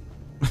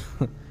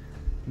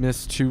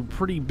 Missed two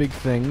pretty big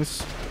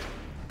things.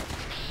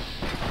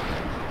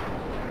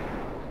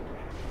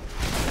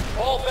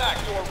 Fall back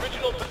to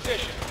original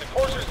position. The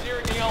courser's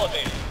nearing the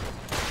elevator.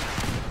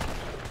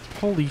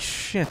 Holy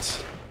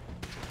shit.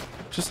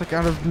 Just like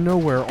out of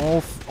nowhere,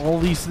 all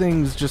these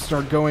things just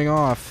start going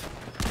off.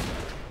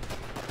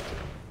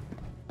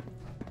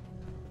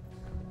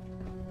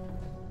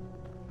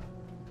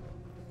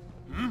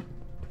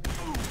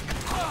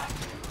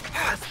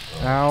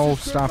 No,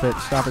 stop it.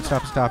 Stop it,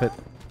 stop it, stop it.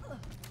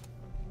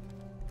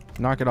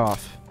 Knock it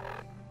off.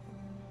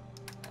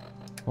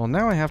 Well,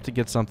 now I have to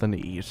get something to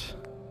eat.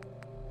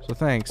 So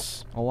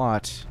thanks a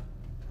lot.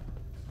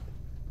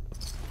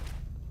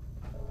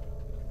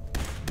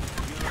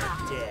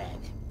 You're dead.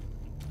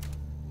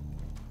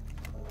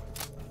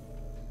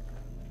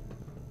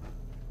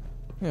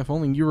 Yeah, if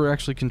only you were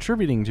actually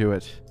contributing to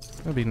it.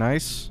 That'd be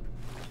nice.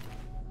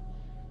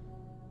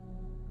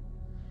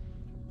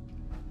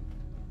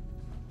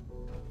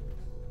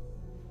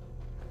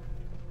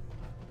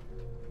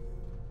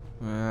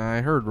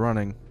 I heard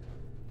running.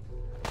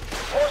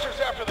 Coursers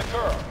after the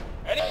girl.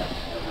 Any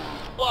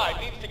fly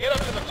needs to get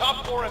up to the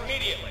top floor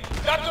immediately.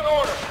 That's an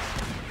order.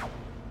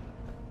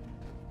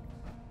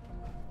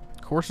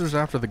 Coursers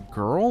after the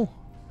girl?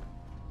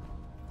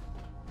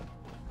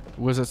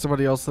 Was it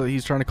somebody else that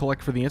he's trying to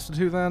collect for the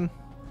Institute then?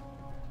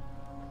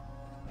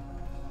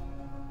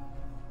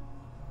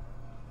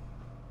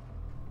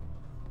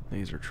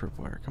 Laser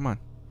tripwire. Come on.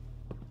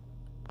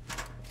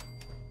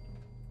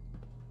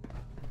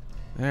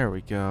 There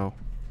we go.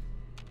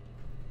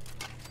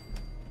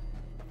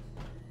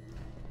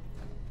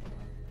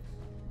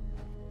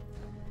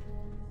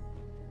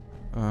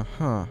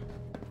 Uh-huh.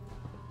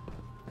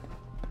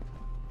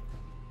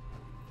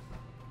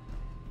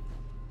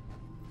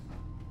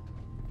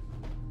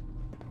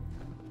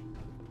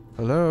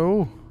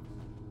 Hello?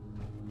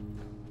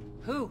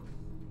 Who?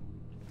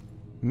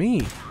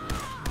 Me. Look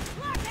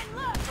and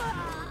look!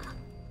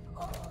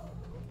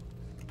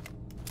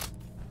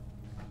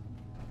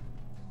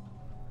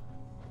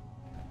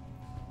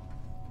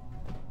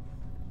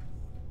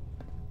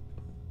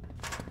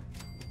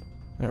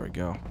 There we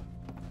go.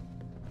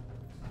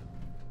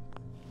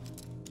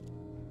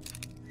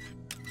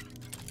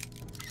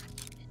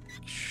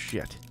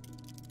 Shit.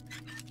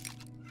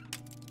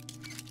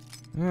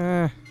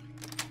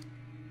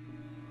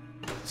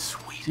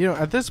 Sweet. You know,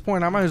 at this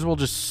point, I might as well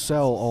just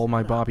sell all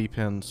my bobby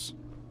pins.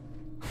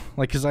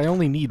 Like, because I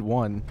only need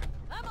one.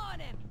 I'm on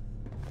him!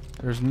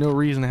 There's no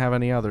reason to have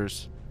any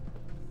others.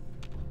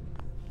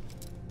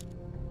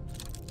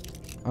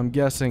 I'm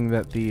guessing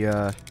that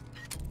the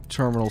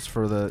terminals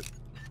for the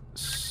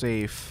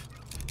safe.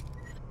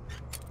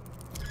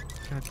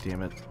 God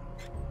damn it.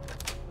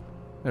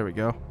 There we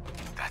go.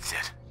 That's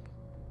it.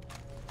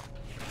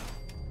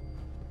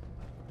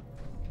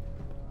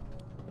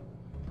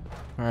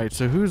 Alright,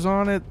 so who's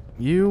on it?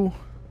 You?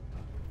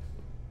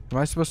 Am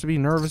I supposed to be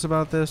nervous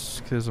about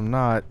this? Because I'm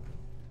not.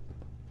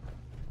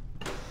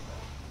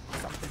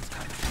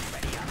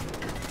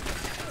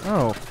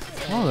 Oh,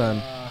 well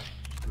then.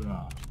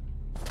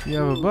 You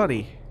have a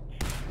buddy.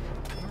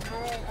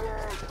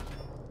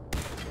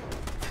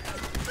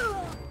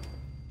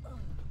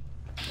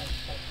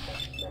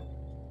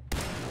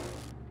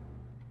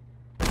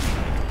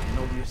 You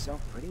know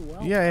yourself pretty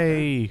well.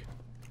 Yay!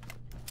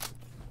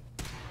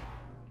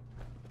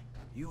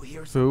 You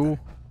hear Who? something?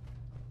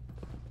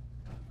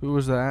 Who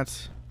was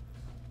that?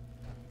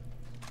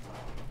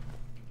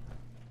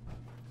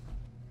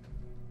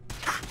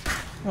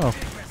 Oh,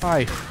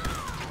 hi.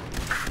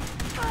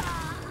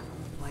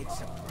 Like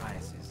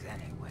surprises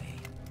anyway.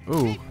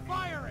 Ooh,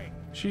 Firing!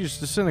 she just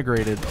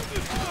disintegrated.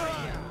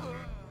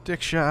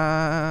 Dick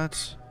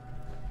shots.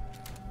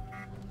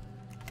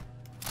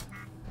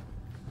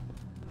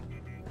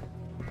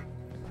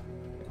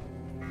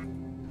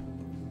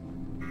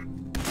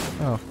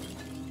 Oh,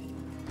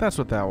 that's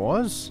what that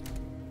was.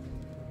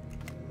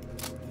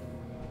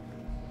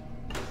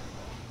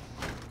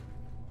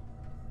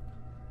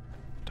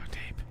 Duct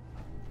tape.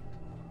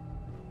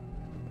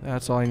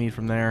 That's all I need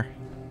from there.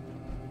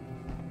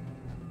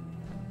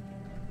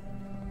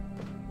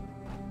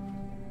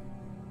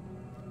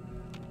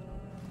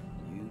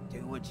 You do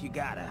what you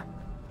gotta.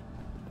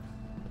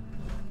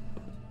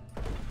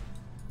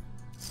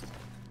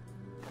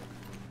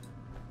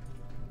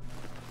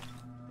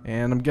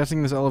 And I'm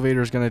guessing this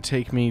elevator is going to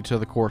take me to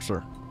the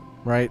courser,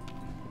 right?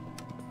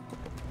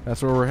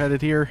 That's where we're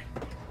headed here.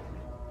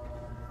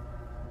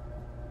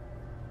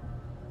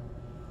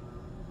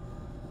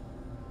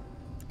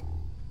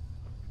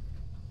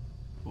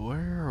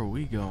 Where are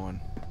we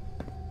going?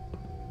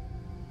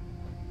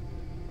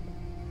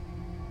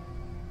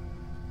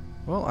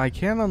 Well, I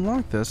can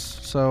unlock this,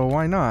 so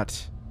why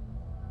not?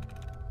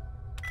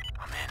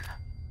 I'm in.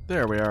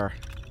 There we are.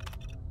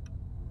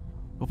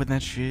 Open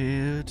that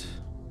shit.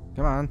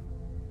 Come on.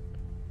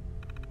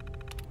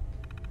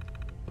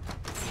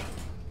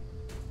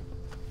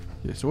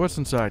 Okay, so what's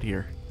inside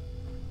here?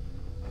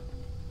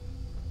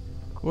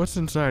 What's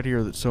inside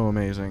here that's so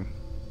amazing?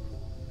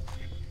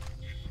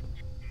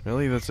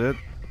 Really? That's it?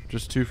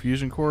 Just 2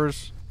 fusion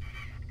cores?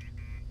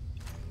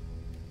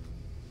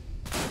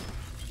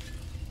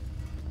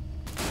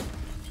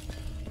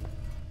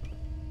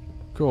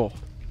 Cool.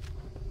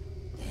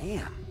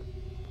 Damn.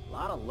 A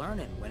lot of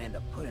learning went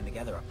into putting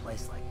together a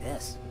place like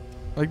this.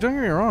 Like, don't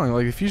get me wrong,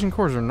 like, the fusion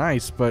cores are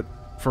nice, but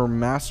for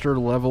master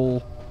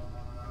level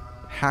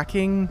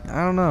hacking,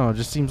 I don't know, it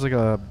just seems like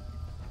a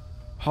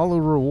hollow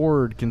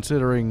reward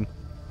considering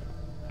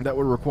that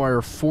would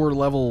require 4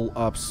 level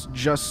ups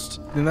just,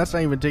 and that's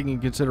not even taking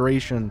into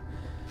consideration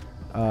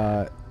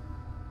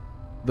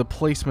the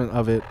placement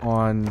of it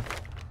on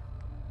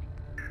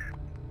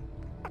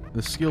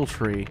the skill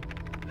tree.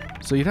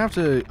 So you'd have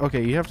to,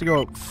 okay, you have to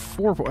go up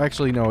 4,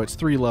 actually no, it's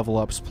 3 level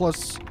ups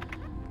plus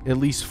at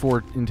least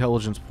 4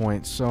 intelligence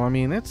points. So I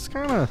mean, it's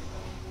kind of,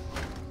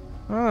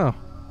 I don't know.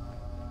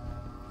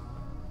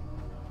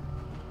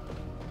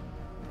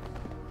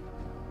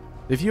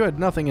 If you had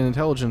nothing in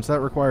intelligence,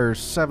 that requires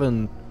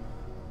 7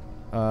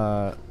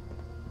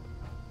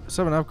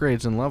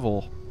 upgrades in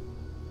level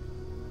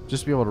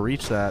just to be able to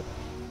reach that.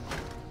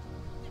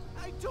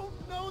 I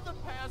don't know the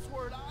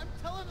password. I'm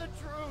telling the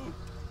truth.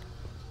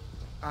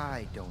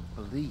 I don't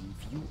believe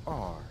you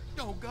are.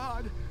 Oh,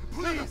 God.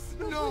 Please,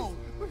 no.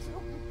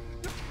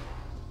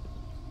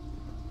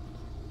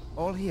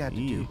 All he had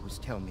to do was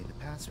tell me the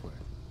password.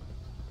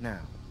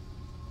 Now,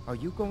 are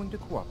you going to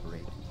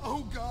cooperate?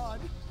 Oh, God.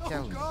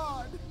 Tell Oh, me.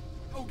 God.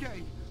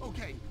 Okay,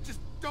 okay. Just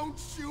don't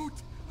shoot.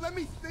 Let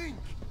me think.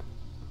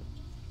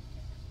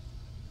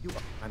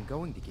 I'm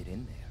going to get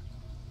in there.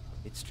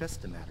 It's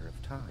just a matter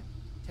of time.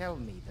 Tell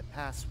me the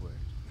password.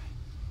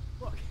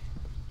 Look,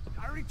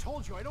 I already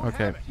told you I don't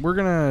Okay, have it. we're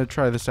gonna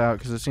try this out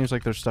because it seems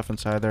like there's stuff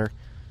inside there.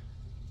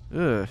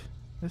 Ugh,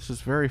 this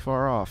is very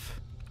far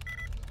off.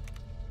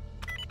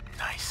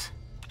 Nice.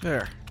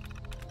 There.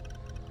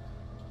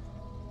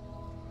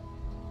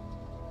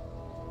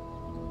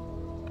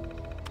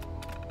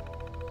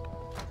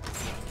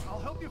 I'll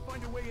help you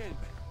find a way in.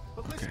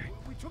 But listen, Okay.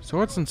 we took So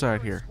what's the girl inside fair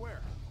and here?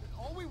 square.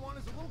 All we want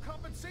is a little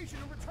compensation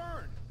in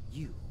return.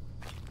 You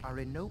are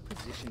in no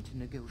position to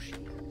negotiate.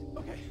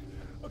 Okay,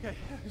 okay.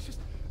 It's just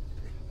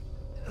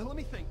let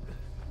me think.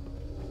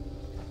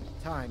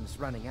 Time's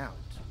running out.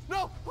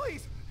 No,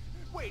 please.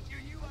 Wait,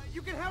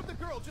 you can have the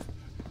girl.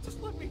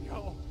 Just let me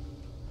go.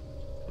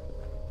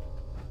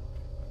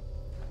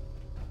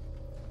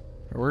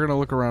 We're gonna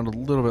look around a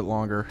little bit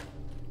longer.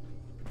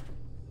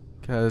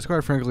 Because,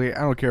 quite frankly,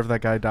 I don't care if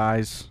that guy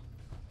dies.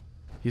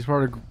 He's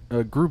part of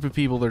a group of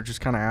people that are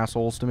just kind of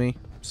assholes to me.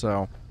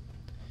 So,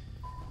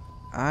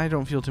 I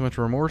don't feel too much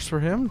remorse for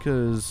him,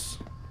 because...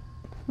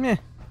 meh.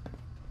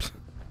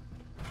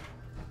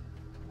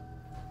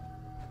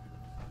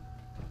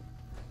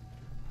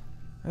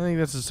 I think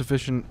that's a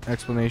sufficient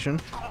explanation.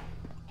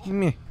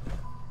 Meh.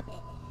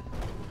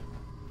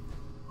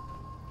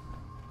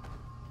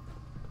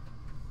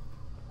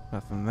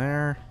 Nothing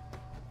there.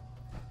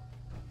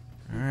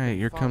 Alright,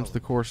 here comes the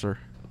courser.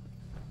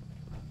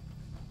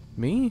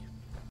 Me?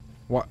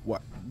 What?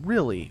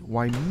 Really?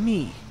 Why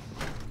me?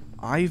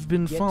 I've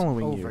been Get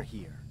following over you.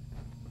 here.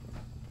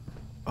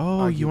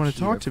 Oh, Are you want to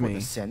talk here to for me? the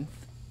synth?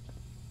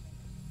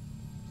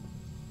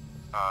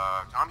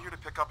 I'm here to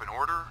pick up an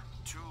order.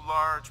 2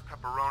 large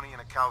pepperoni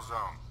and a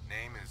calzone.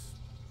 Name is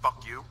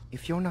Fuck You.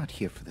 If you're not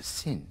here for the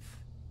synth,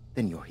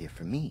 then you're here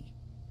for me.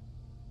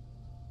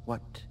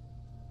 What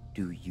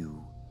do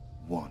you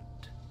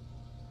want?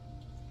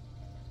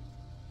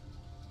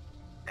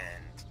 And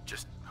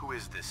just who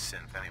is this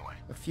synth anyway?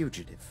 A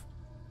fugitive.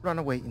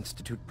 Runaway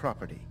Institute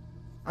property.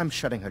 I'm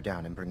shutting her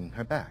down and bringing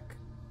her back.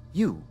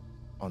 You,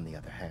 on the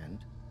other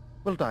hand,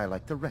 will die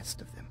like the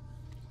rest of them.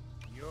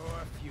 You're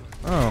a fugitive.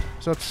 Oh,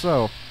 so that's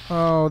so.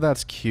 Oh,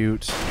 that's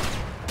cute.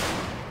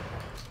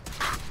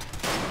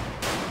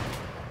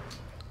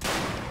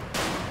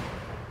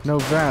 No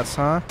VATS,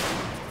 huh?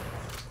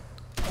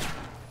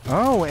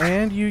 Oh,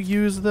 and you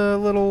use the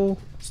little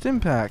stim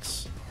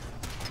packs.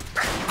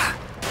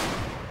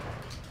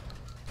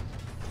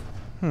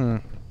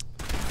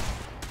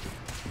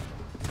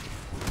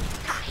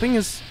 Thing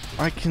is,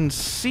 I can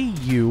see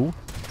you.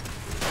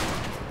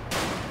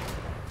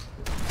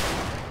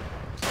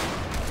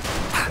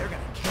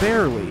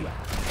 Barely.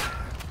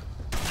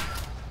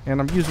 And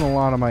I'm using a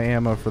lot of my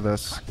ammo for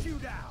this. You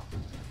down.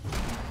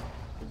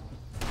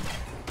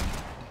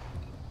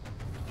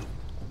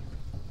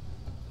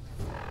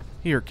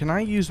 Here, can I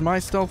use my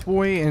stealth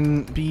boy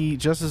and be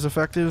just as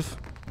effective?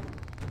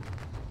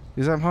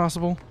 Is that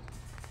possible?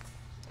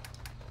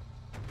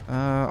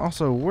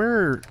 Also,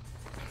 where...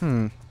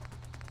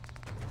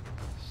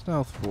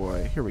 Stealth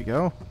boy. Here we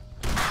go.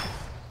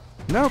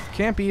 Nope,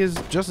 can't be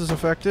just as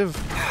effective,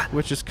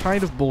 which is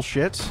kind of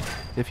bullshit,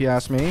 if you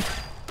ask me.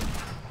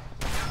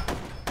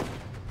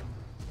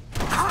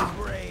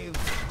 Brave.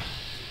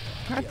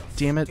 God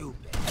damn it.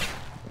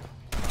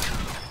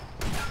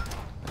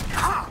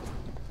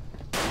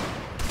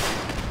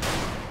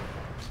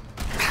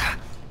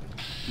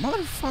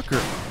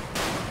 Motherfucker.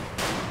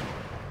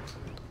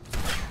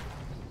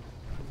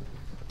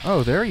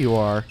 Oh, there you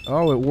are.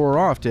 Oh, it wore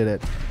off, did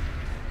it?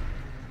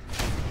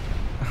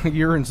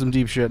 You're in some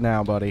deep shit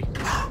now, buddy.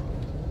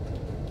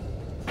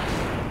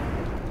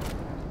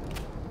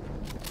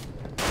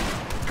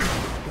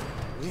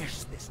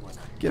 Wish this was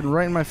a Getting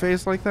right in my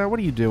face like that? What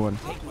are you doing?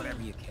 take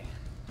whatever you can.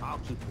 I'll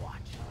keep watch.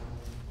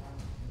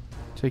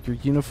 Take your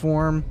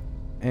uniform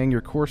and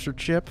your courser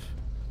chip.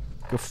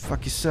 Go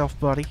fuck yourself,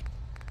 buddy.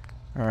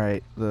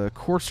 Alright, the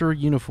courser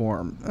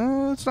uniform.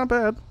 It's not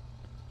bad.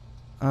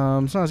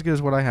 It's not as good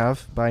as what I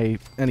have by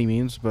any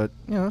means, but,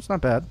 you know, it's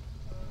not bad.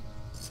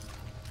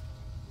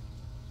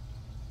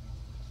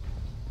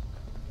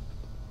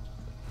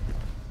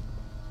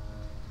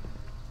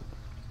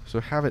 So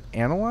have it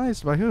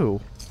analyzed? By who?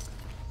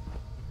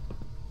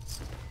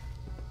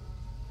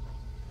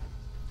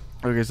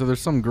 Okay, so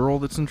there's some girl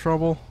that's in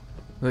trouble?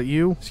 Is that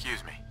you?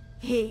 Excuse me.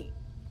 He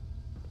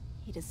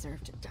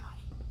deserved to die.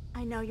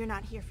 I know you're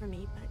not here for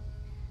me,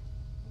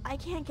 but I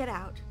can't get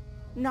out.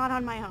 Not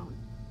on my own.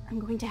 I'm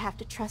going to have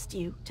to trust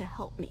you to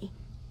help me.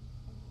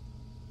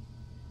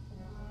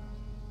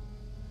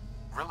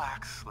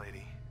 Relax,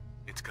 lady.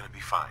 It's gonna be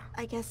fine.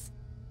 I guess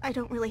I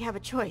don't really have a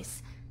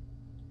choice,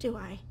 do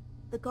I?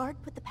 The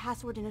guard put the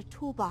password in a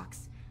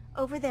toolbox.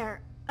 Over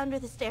there, under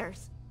the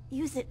stairs.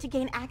 Use it to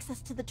gain access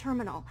to the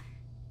terminal.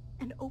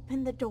 And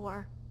open the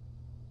door.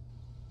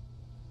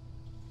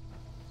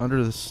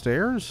 Under the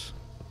stairs?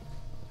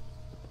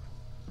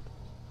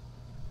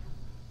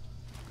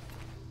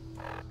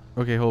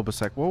 Okay, hold up a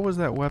sec. What was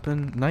that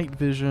weapon? Night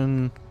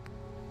vision.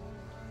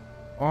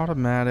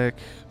 Automatic.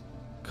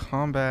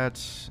 Combat.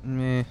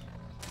 Meh.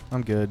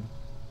 I'm good.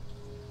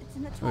 It's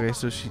in the toolbox. Okay,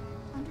 so she...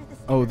 Under the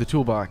stairs. Oh, the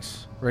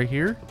toolbox. Right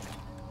here?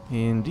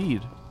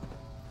 Indeed.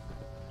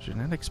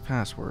 Genetics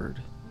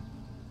password.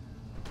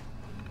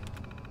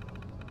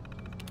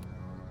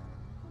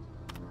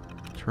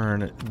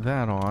 Turn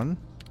that on.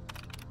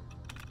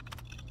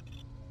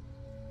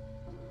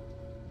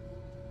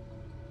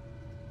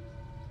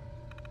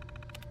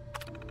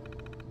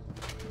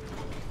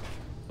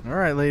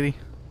 Alright, lady.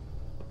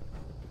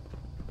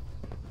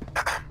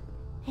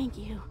 Thank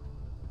you.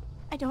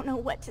 I don't know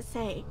what to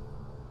say.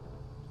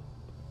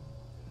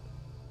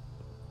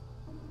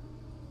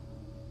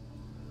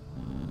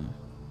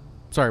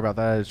 Sorry about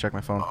that. I had to check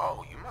my phone.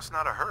 Oh, you must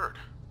not have heard.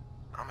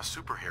 I'm a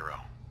superhero.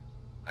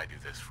 I do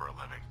this for a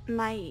living.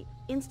 My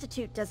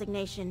institute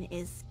designation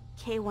is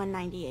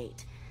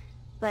K-198,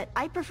 but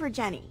I prefer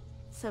Jenny,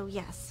 so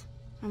yes,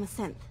 I'm a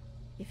synth,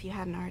 if you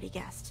hadn't already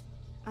guessed.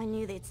 I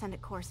knew they'd send a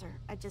courser.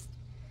 I just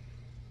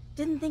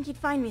didn't think he'd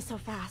find me so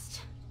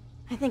fast.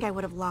 I think I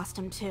would have lost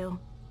him too,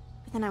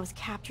 but then I was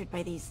captured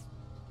by these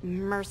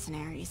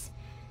mercenaries,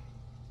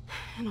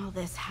 and all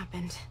this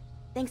happened.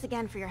 Thanks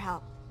again for your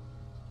help.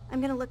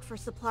 I'm gonna look for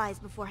supplies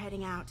before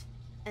heading out,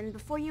 and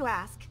before you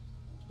ask,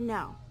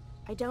 no.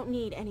 I don't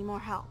need any more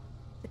help.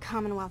 The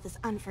Commonwealth is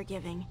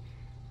unforgiving.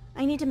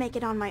 I need to make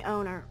it on my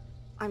own or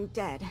I'm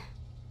dead.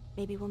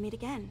 Maybe we'll meet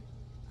again,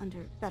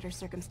 under better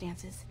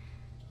circumstances.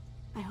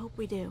 I hope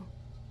we do.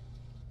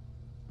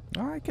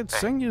 I could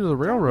send you to the Don't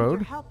need railroad.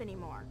 your help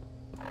anymore.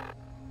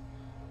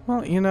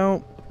 Well, you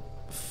know,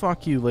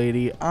 fuck you,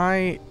 lady.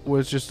 I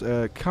was just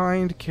a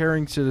kind,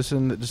 caring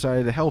citizen that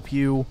decided to help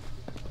you,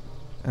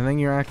 and then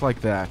you act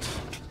like that.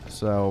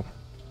 So,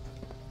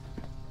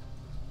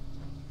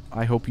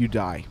 I hope you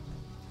die.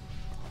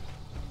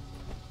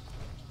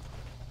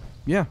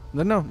 Yeah,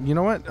 no, you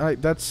know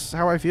what? That's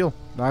how I feel.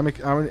 I'm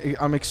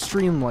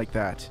extreme like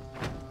that.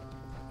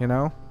 You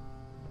know?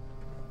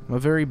 I'm a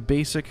very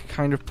basic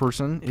kind of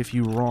person. If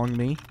you wrong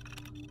me,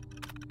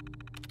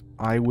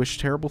 I wish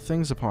terrible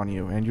things upon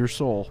you and your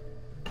soul.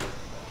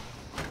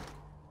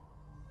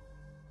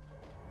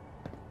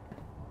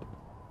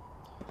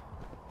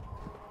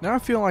 Now I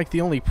feel like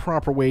the only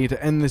proper way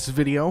to end this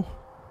video,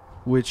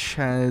 which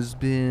has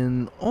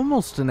been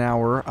almost an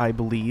hour, I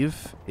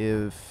believe,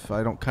 if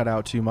I don't cut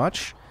out too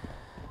much.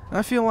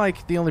 I feel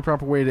like the only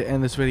proper way to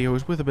end this video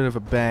is with a bit of a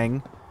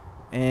bang,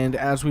 and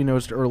as we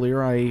noticed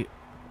earlier, I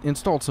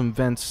installed some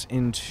vents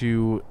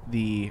into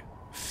the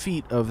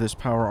feet of this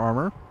power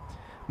armor.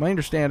 My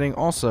understanding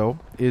also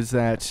is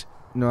that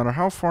no matter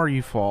how far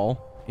you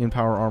fall in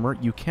power armor,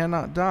 you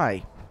cannot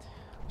die.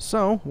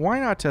 So, why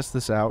not test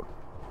this out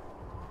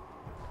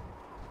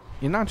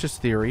in not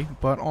just theory,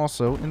 but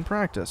also in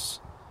practice?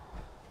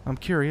 I'm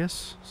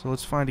curious, so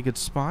let's find a good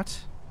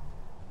spot.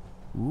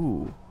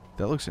 Ooh,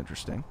 that looks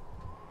interesting.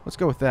 Let's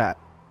go with that.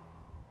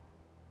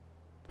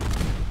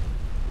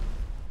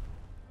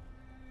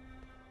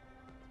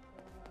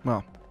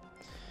 Well,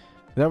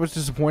 that was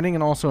disappointing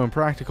and also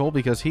impractical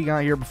because he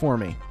got here before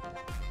me.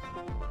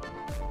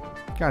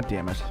 God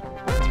damn it.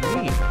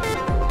 Hey.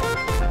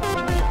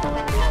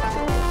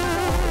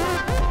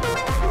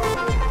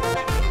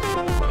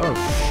 Oh,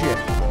 shit.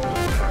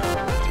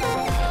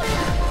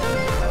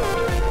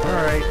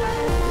 Alright.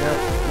 Yeah,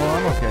 well,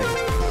 I'm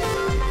okay.